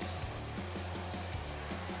next.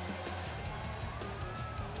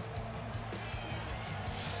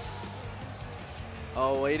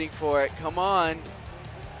 Oh, waiting for it. Come on.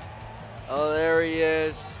 Oh, there he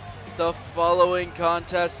is. The following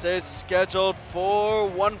contest is scheduled for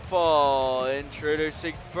one fall.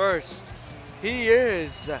 Introducing first, he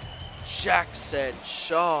is Jackson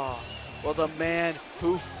Shaw. Well, the man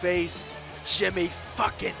who faced Jimmy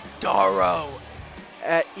fucking Darrow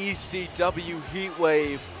at ECW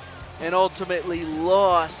Heatwave and ultimately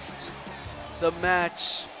lost the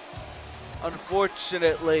match,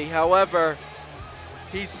 unfortunately. However,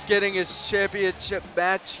 he's getting his championship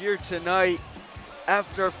match here tonight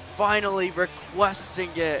after finally requesting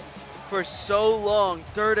it for so long.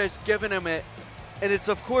 Third has given him it, and it's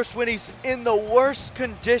of course when he's in the worst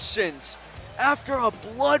conditions after a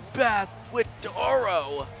bloodbath with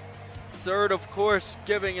Darrow. Third, of course,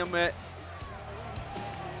 giving him it.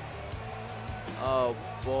 Oh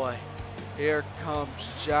boy, here comes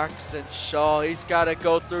Jackson Shaw. He's got to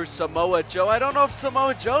go through Samoa Joe. I don't know if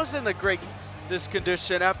Samoa Joe's in the greatest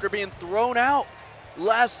condition after being thrown out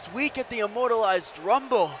last week at the Immortalized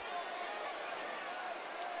Rumble.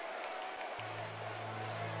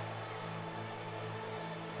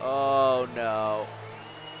 Oh no.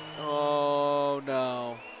 Oh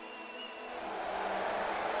no.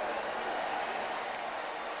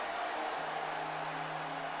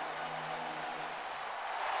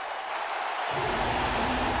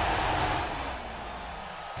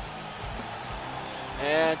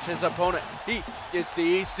 And his opponent, he is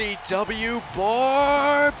the ECW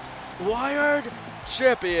Barbed Wired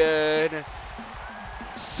Champion,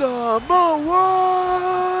 Samoa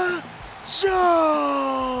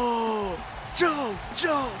Joe! Joe!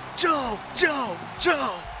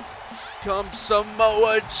 Comes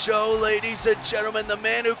Samoa Joe, ladies and gentlemen, the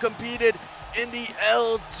man who competed in the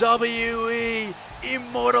LWE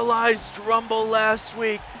Immortalized Rumble last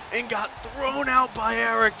week and got thrown out by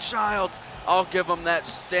Eric Childs. I'll give him that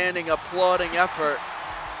standing applauding effort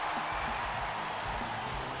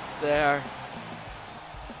there.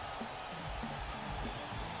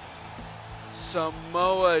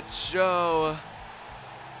 Samoa Joe.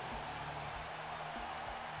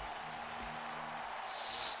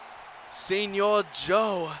 Senor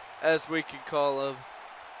Joe, as we can call him.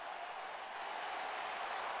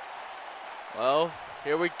 Well,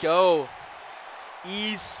 here we go.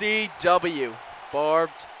 ECW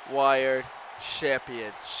Barbed Wire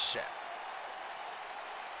Championship.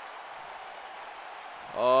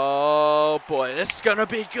 Oh boy, this is gonna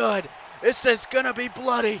be good. This is gonna be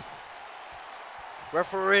bloody.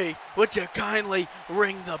 Referee, would you kindly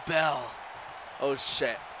ring the bell? Oh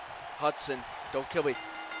shit. Hudson, don't kill me.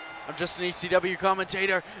 I'm just an ECW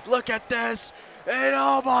commentator. Look at this. And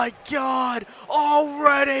oh my God,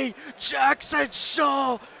 already Jackson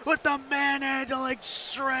Shaw with the manhandling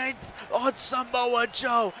strength on Samoa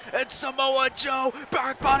Joe. And Samoa Joe,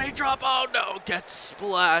 back body drop. Oh no, gets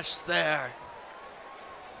splashed there.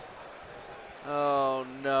 Oh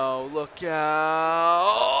no, look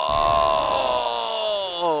out.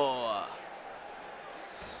 Oh.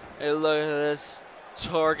 Hey, look at this.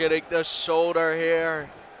 Targeting the shoulder here.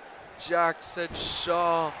 Jackson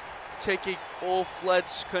Shaw taking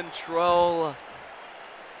full-fledged control.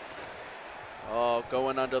 Oh,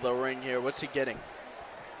 going under the ring here. What's he getting?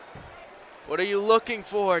 What are you looking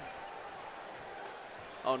for?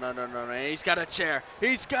 Oh, no. He's got a chair.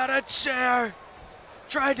 He's got a chair.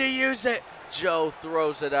 Tried to use it. Joe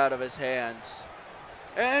throws it out of his hands.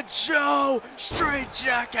 And Joe, straight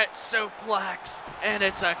jacket suplex. And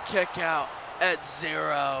it's a kick out at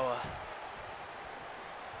 0.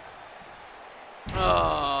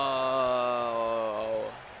 Oh.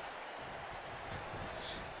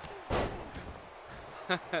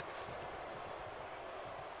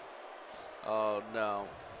 Oh no.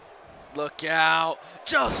 Look out.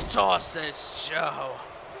 Just tosses Joe.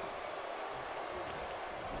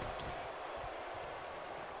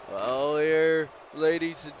 Well, here,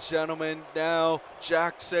 ladies and gentlemen, now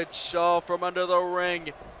Jackson Shaw from under the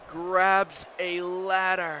ring grabs a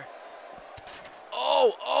ladder.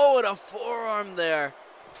 Oh, and a forearm there.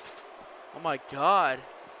 Oh my God.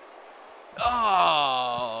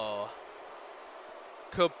 Oh.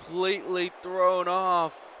 Completely thrown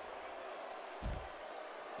off.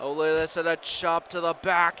 Oh, look at this, and a chop to the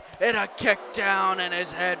back, and a kick down, and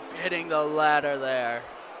his head hitting the ladder there.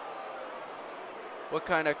 What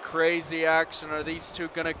kind of crazy action are these two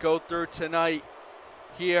gonna go through tonight?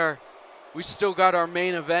 Here, we still got our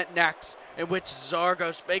main event next, in which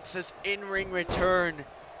Zargos makes his in-ring return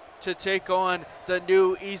to take on the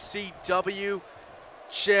new ECW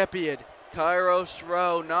champion, Kairos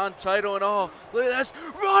Rowe, non-title and all. Look at this,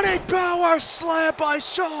 running power slam by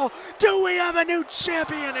Shaw. Do we have a new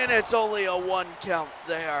champion? And it's only a 1 count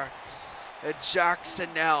there. And Jackson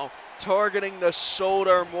now targeting the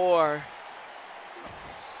shoulder more.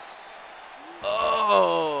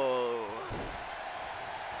 Oh.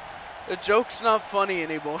 The joke's not funny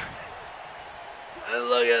anymore. And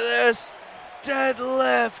look at this.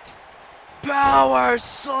 Deadlift. Power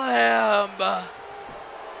slam.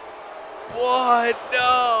 What?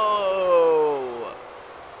 No.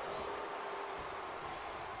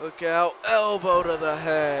 Look out. Elbow to the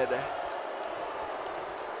head.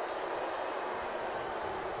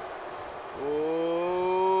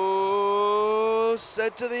 Oh,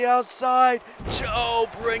 set to the outside. Joe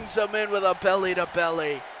brings him in with a belly to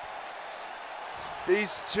belly.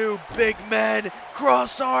 These two big men,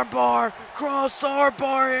 cross armbar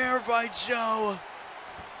here by Joe.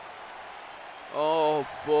 Oh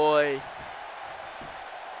boy.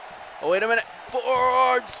 Oh, wait a minute.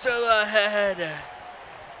 Forearms to the head.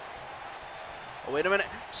 Oh, wait a minute.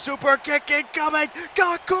 Super kick incoming.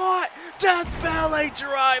 Got caught. Death Valley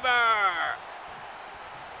driver.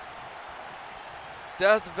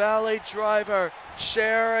 Death Valley driver.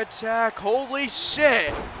 Chair attack. Holy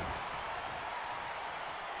shit.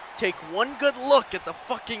 Take one good look at the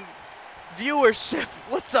fucking viewership.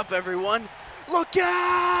 What's up, everyone? Look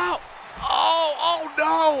out! Oh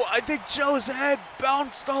no! I think Joe's head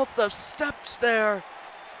bounced off the steps there.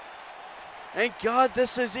 Thank God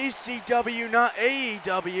this is ECW, not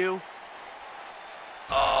AEW.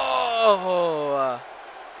 Oh!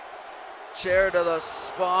 Chair to the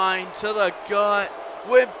spine, to the gut.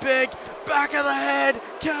 Went big, back of the head,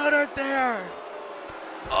 countered there.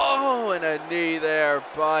 Oh, and a knee there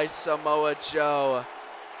by Samoa Joe.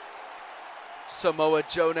 Samoa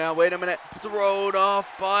Joe now, wait a minute, thrown off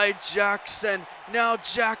by Jackson. Now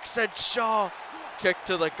Jackson Shaw. Kick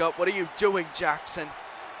to the gut. What are you doing, Jackson?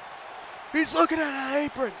 He's looking at an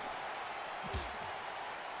apron.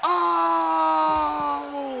 Oh!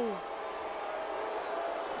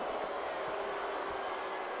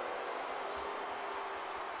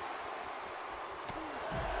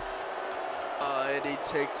 And he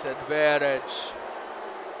takes advantage.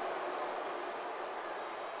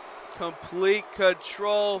 Complete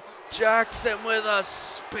control. Jackson with a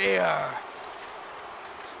spear.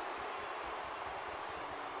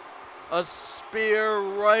 A spear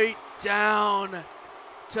right down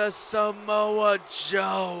to Samoa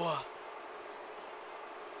Joe.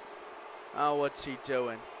 Oh, what's he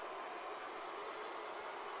doing?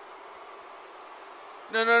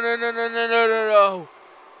 No.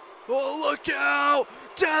 Oh, look out!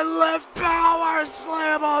 Deadlift power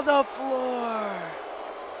slam on the floor.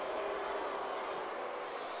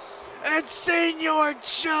 And Senior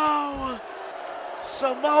Joe.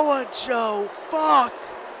 Samoa Joe. Fuck.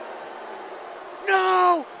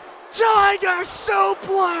 No! Tiger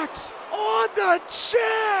suplex on the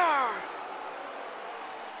chair.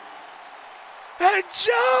 And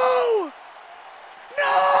Joe.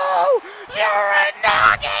 No!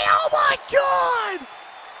 Uranagi! Oh my God!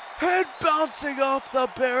 Head bouncing off the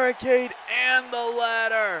barricade and the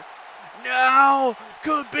ladder. Now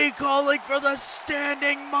could be calling for the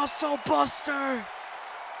standing muscle buster.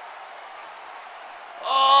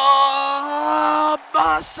 Oh,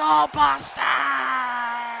 muscle buster!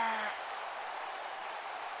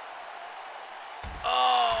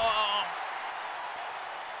 Oh.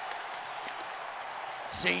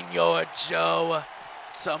 Senior Joe,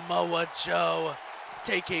 Samoa Joe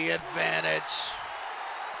taking advantage.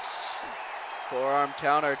 Forearm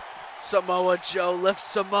countered. Samoa Joe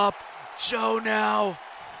lifts him up. Joe now.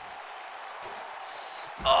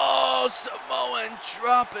 Oh, Samoan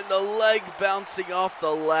dropping the leg, bouncing off the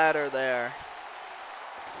ladder there.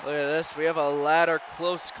 Look at this. We have a ladder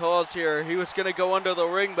close calls here. He was going to go under the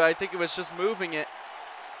ring, but I think it was just moving it.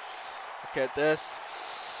 Look at this.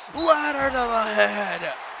 Ladder to the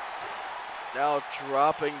head. Now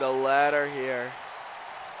dropping the ladder here.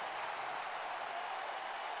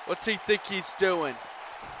 What's he think he's doing?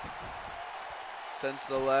 Sends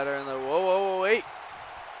the ladder in the... Whoa, wait.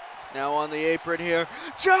 Now on the apron here.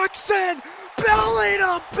 Jackson! Belly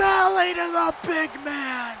to the big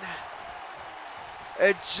man!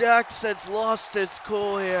 And Jackson's lost his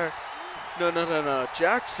cool here. No.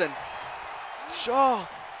 Jackson. Shaw.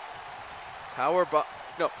 Power bomb.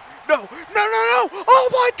 No. Oh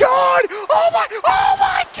my God! Oh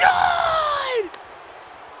my God!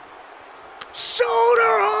 Shoulder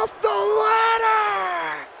off the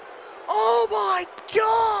ladder! Oh my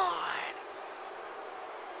God!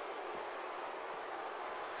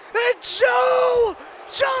 And Joe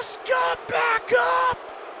just got back up!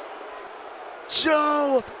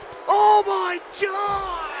 Joe, oh my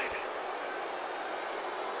God!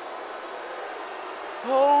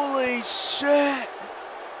 Holy shit!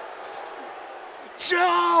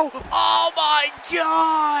 Joe, oh my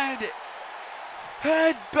God!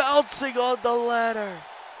 Head bouncing on the ladder.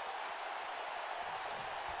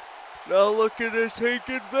 Now looking to take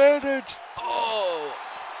advantage. Oh.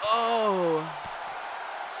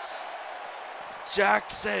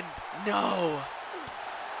 Jackson, no.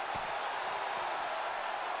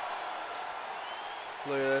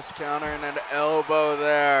 Look at this counter and an elbow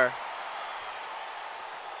there.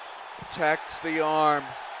 Protects the arm.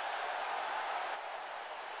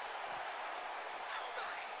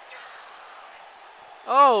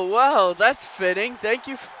 Oh, wow, that's fitting. Thank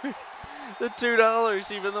you for the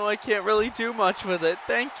 $2, even though I can't really do much with it.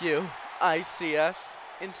 Thank you, ICS,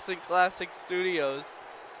 Instant Classic Studios.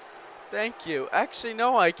 Thank you. Actually,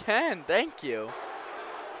 no, I can. Thank you.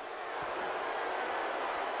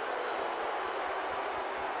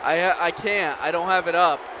 I can't. I don't have it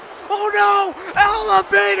up. Oh, no!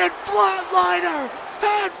 Elevated flatliner!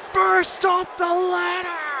 Head first off the ladder!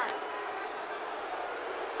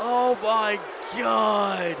 Oh, my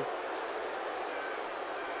God!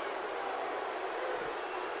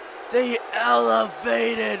 The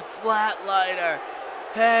elevated flatliner,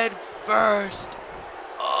 head first.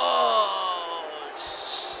 Oh,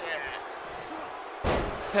 shit.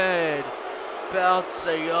 Head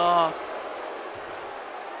bouncing off.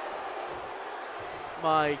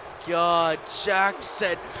 My God,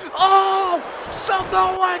 Jackson. Oh,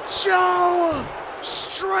 Samoa Joe.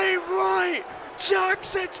 Straight right.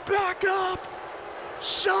 Jackson's back up.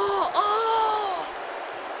 Shaw, oh.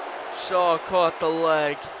 Shaw caught the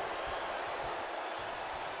leg.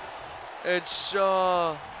 And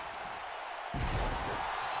Shaw.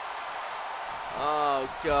 Oh,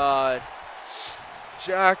 God.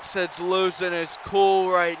 Jackson's losing his cool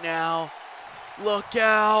right now. Look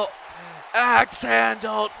out. Axe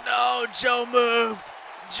handle. No, Joe moved.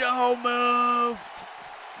 Joe moved.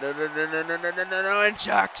 No. And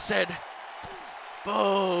Jackson.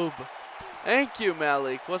 Boom. Thank you,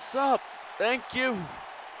 Malik. What's up? Thank you.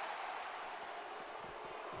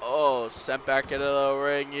 Oh, sent back into the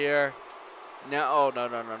ring here. No,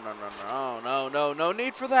 no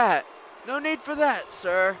need for that. No need for that,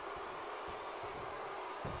 sir.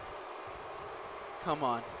 Come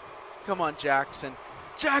on, Jackson.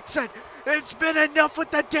 Jackson, it's been enough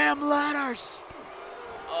with the damn ladders.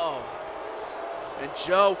 Oh, and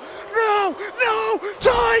Joe, no,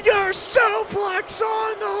 Tiger suplex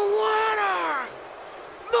on the ladder.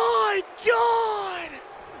 My God.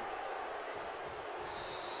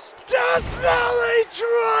 Death Valley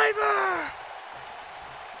Driver!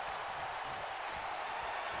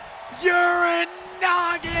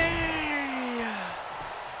 Uranagi!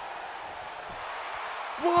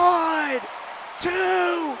 1, 2,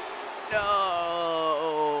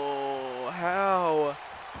 no! How?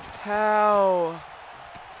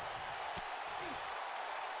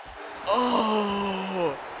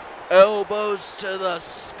 Oh! Elbows to the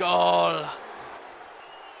skull.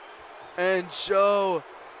 And Joe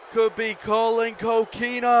could be calling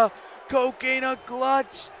Coquina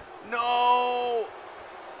clutch. No.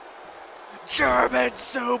 German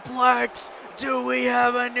suplex. Do we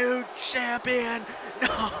have a new champion?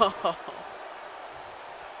 No.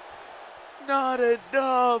 Not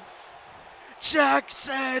enough.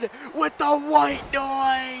 Jackson with the white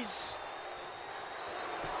noise.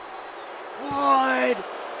 1,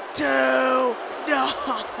 2, no.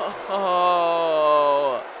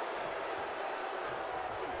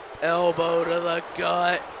 Elbow to the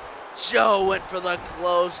gut. Joe went for the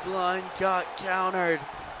clothesline, got countered.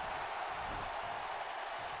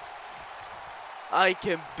 I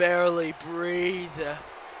can barely breathe.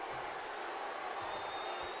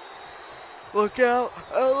 Look out,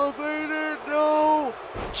 elevated, no!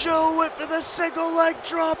 Joe went for the single leg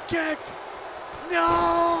drop kick.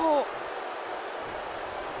 No!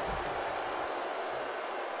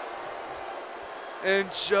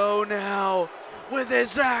 And Joe now with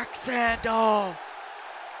his axe handle.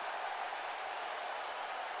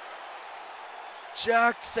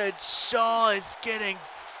 Jackson Shaw is getting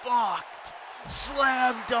fucked.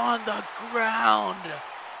 Slammed on the ground.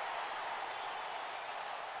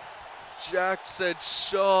 Jackson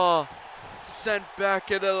Shaw sent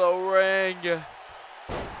back into the ring.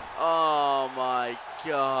 Oh my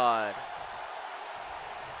God.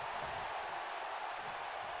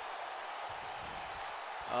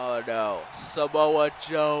 Oh no, Samoa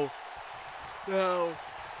Joe. No.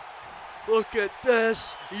 Look at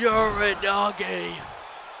this, Uranagi.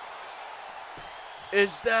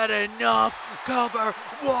 Is that enough? Cover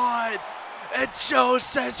one. And Joe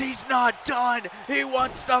says he's not done. He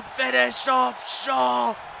wants to finish off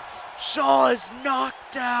Shaw. Shaw is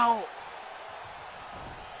knocked out.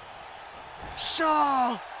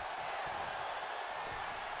 Shaw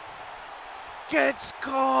gets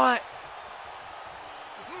caught.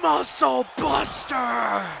 Muscle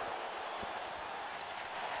Buster.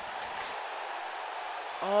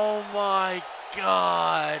 Oh my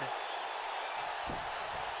God.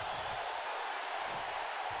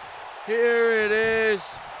 Here it is,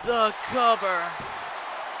 the cover.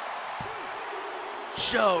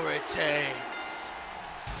 Joe retains.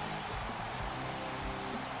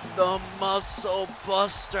 The Muscle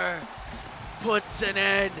Buster puts an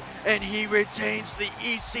end, and he retains the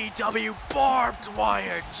ECW Barbed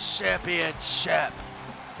Wire Championship.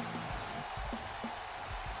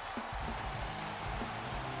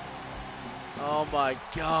 Oh my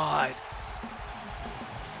God.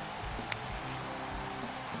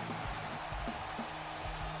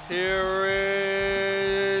 Here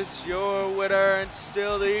is your winner and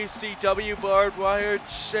still the ECW Barbed Wire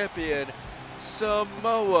Champion,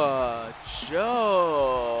 Samoa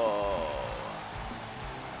Joe.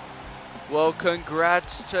 Well,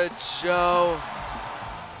 congrats to Joe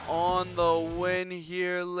on the win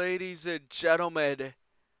here, ladies and gentlemen.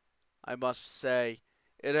 I must say,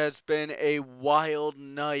 it has been a wild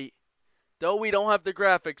night. Though we don't have the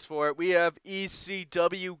graphics for it, we have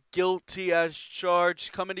ECW Guilty as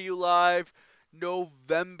Charged coming to you live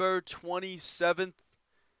November 27th.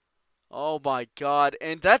 Oh my God.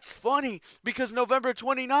 And that's funny because November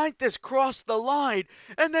 29th is Cross the Line.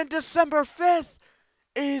 And then December 5th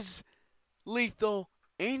is Lethal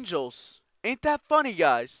Angels. Ain't that funny,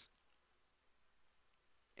 guys?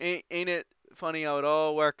 Ain't it funny how it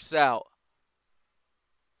all works out?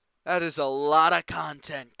 That is a lot of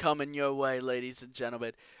content coming your way, ladies and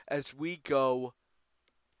gentlemen, as we go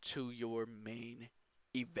to your main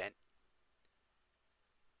event.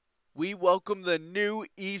 We welcome the new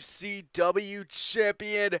ECW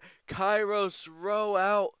champion, Kairos Rowe,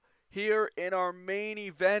 out here in our main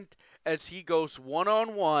event as he goes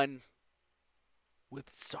one-on-one with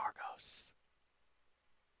Zargos.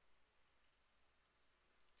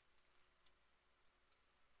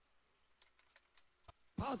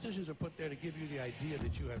 Politicians are put there to give you the idea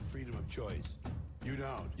that you have freedom of choice. You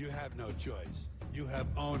don't. You have no choice. You have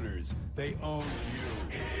owners. They own you.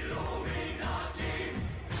 Illuminati.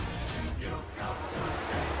 You've come to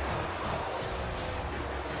take control. You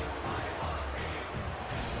can take my heartbeat,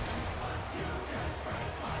 but you can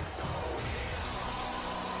break my soul.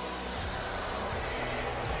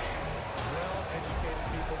 Well-educated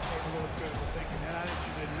people capable of critical thinking. They're not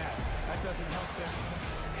interested in that. That doesn't help them.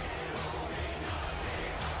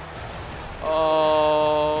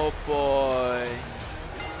 Oh boy.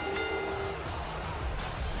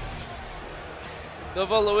 The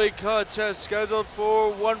following contest scheduled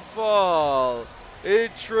for one fall.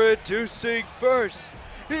 Introducing first,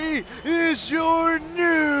 he is your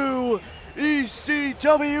new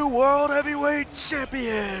ECW World Heavyweight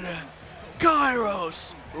Champion,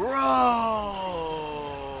 Kairos Rowe.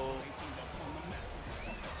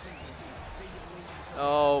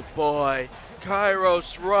 Oh boy.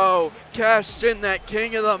 Kairos Rowe cashed in that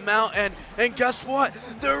King of the Mountain, and guess what?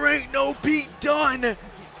 There ain't no Pete Dunne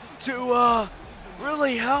to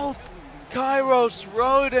really help Kairos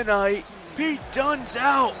Rowe tonight. Pete Dunne's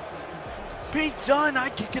out. Pete Dunne, I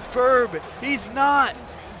can confirm, he's not.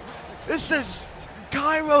 This is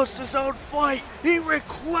Kairos' own fight. He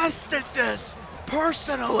requested this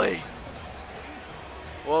personally.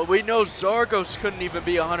 Well, we know Zargos couldn't even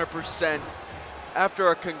be 100% after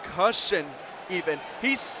a concussion. Even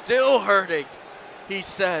he's still hurting, he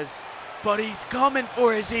says, but he's coming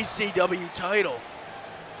for his ECW title.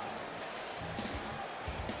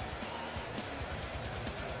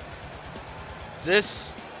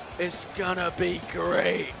 This is gonna be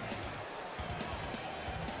great.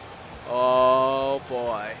 Oh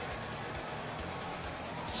boy.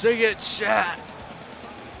 Sing it, chat.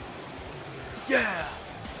 Yeah.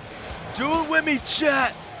 Do it with me,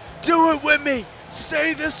 chat. Do it with me.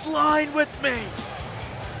 Say this line with me.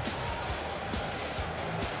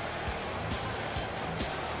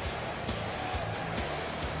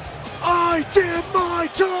 I did my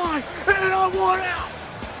time and I want out.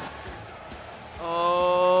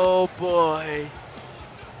 Oh boy.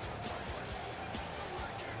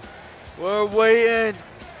 We're waiting.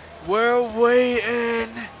 We're waiting.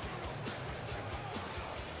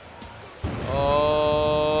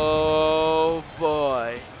 Oh.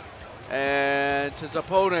 his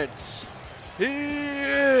opponent. He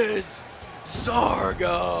is Zargos.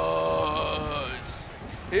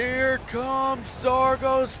 Here comes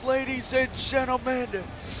Zargos, ladies and gentlemen.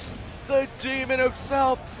 The demon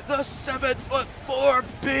himself, the 7'4"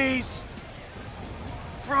 beast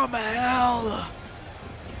from hell.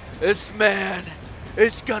 This man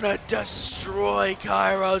is gonna destroy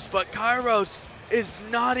Kairos, but Kairos is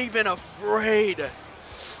not even afraid.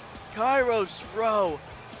 Kairos, bro,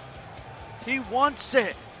 he wants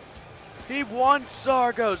it. He wants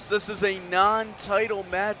Zargos. This is a non-title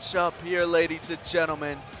matchup here, ladies and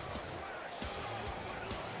gentlemen.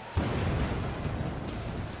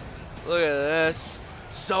 Look at this.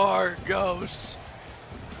 Zargos.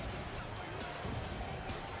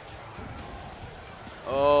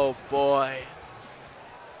 Oh boy.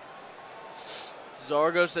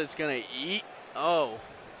 Zargos is gonna eat. Oh.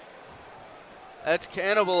 That's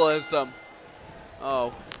cannibalism.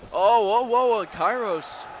 Oh. Oh, whoa, whoa, whoa.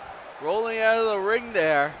 Kairos rolling out of the ring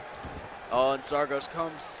there. Oh, and Zargos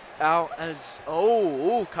comes out as...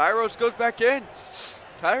 Oh, Kairos goes back in.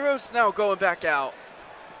 Kairos now going back out.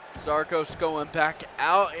 Zargos going back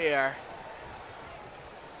out here.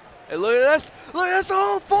 Hey, look at this. Look at this.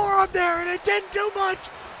 Oh, forearm there, and it didn't do much.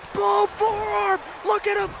 Boom, forearm. Look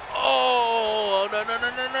at him. Oh, no, no, no,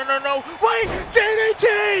 no, no, no, no. Wait,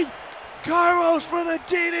 DDT. Kairos with a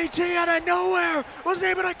DDT out of nowhere. Was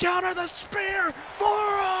able to counter the spear.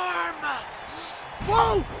 Forearm.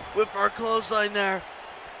 Whoa. Went for a clothesline there.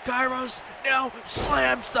 Kairos now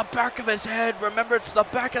slams the back of his head. Remember, it's the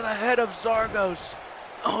back of the head of Zargos.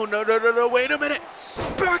 Oh, no, no, no, no, wait a minute.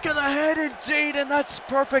 Back of the head indeed, and that's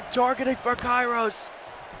perfect targeting for Kairos.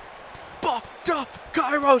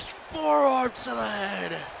 Kairos, forearms to the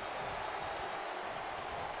head.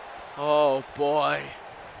 Oh, boy.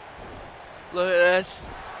 Look at this.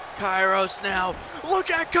 Kairos now.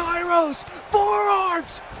 Look at Kairos.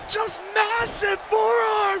 Forearms. Just massive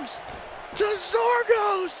forearms to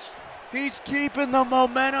Zargos. He's keeping the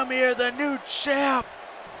momentum here, the new champ.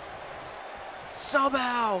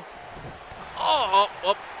 Somehow. Oh,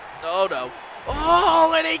 no.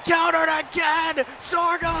 Oh, and he countered again.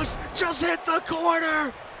 Zargos just hit the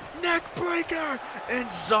corner. Neck breaker. And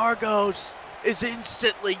Zargos is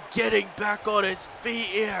instantly getting back on his feet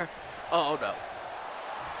here. Oh, no.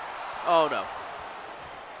 Oh, no.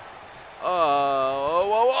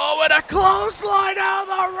 Oh, and a clothesline out of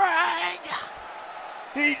the ring.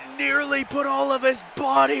 He nearly put all of his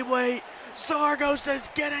body weight. Zargos is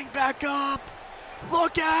getting back up.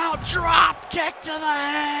 Look out, drop kick to the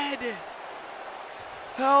head.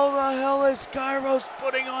 How the hell is Kairos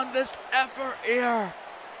putting on this effort here?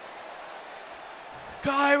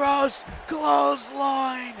 Kairos,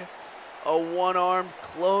 clothesline. A one-armed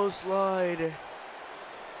clothesline.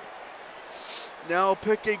 Now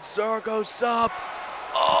picking Zargos up.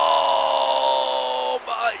 Oh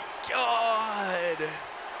my God.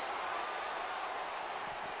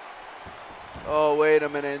 Oh, wait a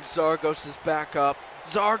minute. Zargos is back up.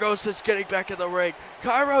 Zargos is getting back in the ring.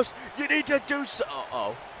 Kairos, you need to do so.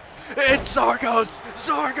 Uh-oh. It's Zargos.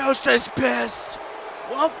 Zargos is pissed.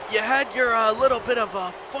 Well, you had your little bit of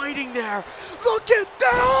fighting there. Look at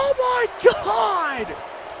that. Oh, my God.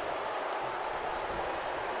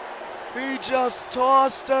 He just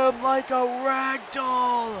tossed him like a rag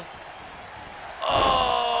doll.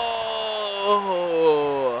 Oh.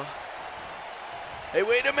 Hey,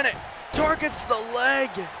 wait a minute. Targets the leg.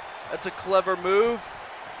 That's a clever move.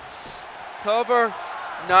 Cover.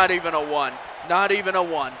 Not even a one. Not even a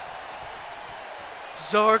one.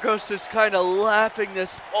 Zargos is kind of laughing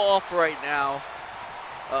this off right now.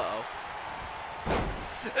 Uh-oh.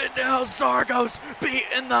 And now Zargos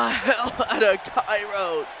beating the hell out of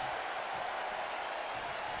Kairos.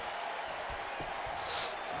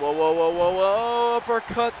 Whoa, whoa, whoa, whoa, whoa.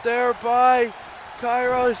 Uppercut there by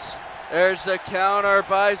Kairos. There's the counter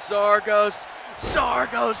by Zargos.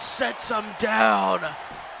 Zargos sets him down.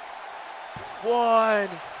 One.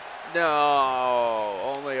 No,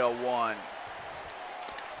 only a one.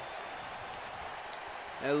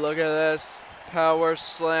 And look at this. Power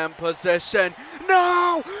slam position.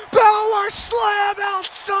 No! Power slam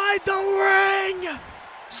outside the ring!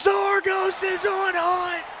 Zargos is on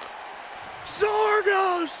hunt.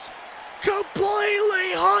 Zargos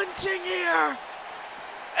completely hunting here.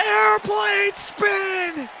 Airplane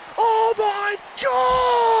spin! Oh my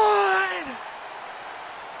God!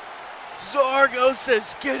 Zargos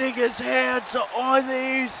is getting his hands on the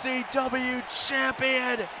ECW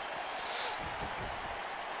champion.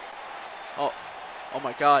 Oh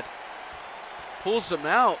my God. Pulls him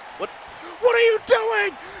out. What are you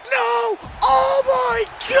doing? No! Oh my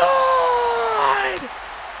God!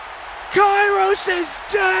 Kairos Kairos is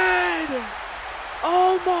dead!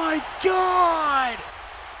 Oh my God!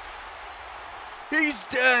 He's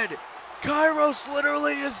dead! Kairos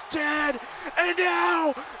literally is dead! And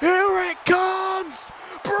now, here it comes!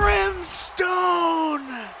 Brimstone!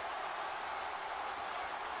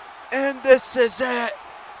 And this is it!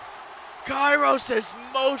 Kairos is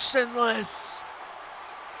motionless!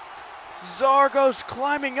 Zargo's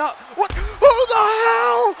climbing up. What? Who the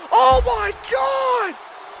hell? Oh my God!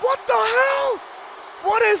 What the hell?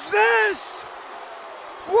 What is this?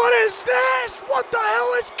 What is this? What the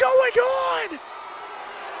hell is going on?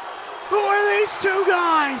 Who are these two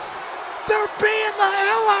guys? They're beating the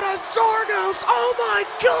hell out of Zargos. Oh my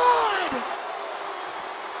God!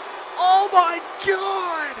 Oh my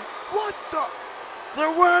God! What the?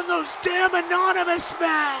 They're wearing those damn anonymous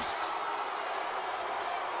masks.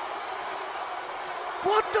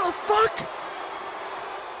 What the fuck?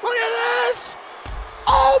 Look at this!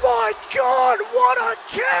 Oh my God, what a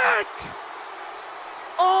kick!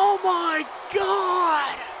 Oh my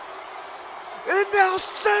God! And now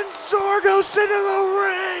send Zargos into the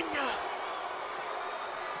ring!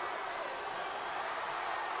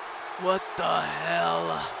 What the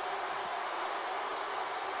hell?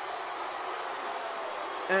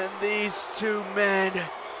 And these two men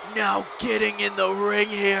now getting in the ring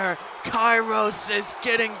here. Kairos is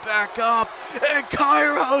getting back up, and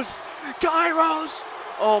Kairos,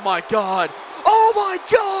 oh my God,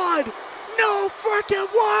 no freaking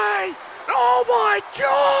way, oh my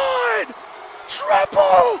God,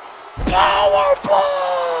 triple power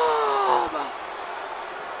bomb,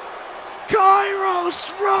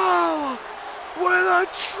 Kairos Row with a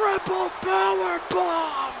triple power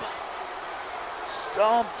bomb,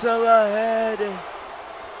 stomp to the head,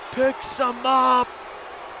 picks him up.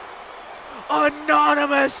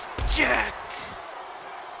 Anonymous kick.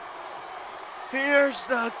 Here's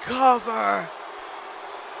the cover.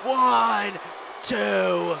 1,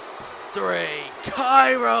 2, 3.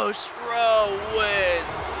 Kairos Row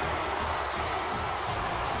wins.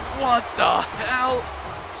 What the hell?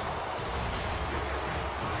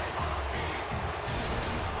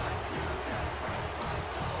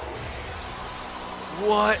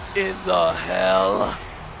 What in the hell?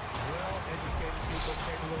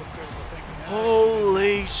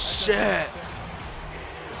 Holy shit!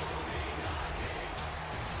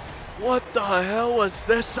 What the hell was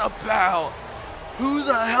this about? Who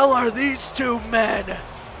the hell are these two men?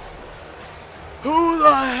 Who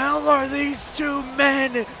the hell are these two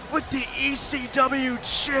men with the ECW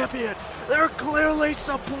champion? They're clearly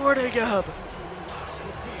supporting him.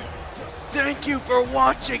 Thank you for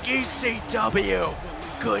watching ECW.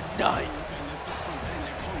 Good night.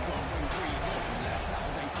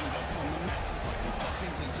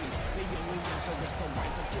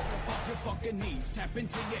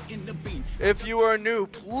 If you are new,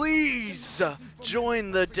 please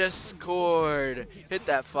join the Discord. Hit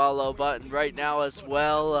that follow button right now as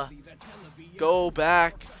well. Go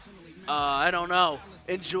back. I don't know.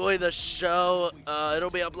 Enjoy the show. It'll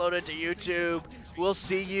be uploaded to YouTube. We'll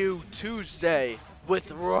see you Tuesday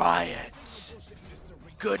with Riot.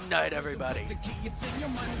 Good night, everybody.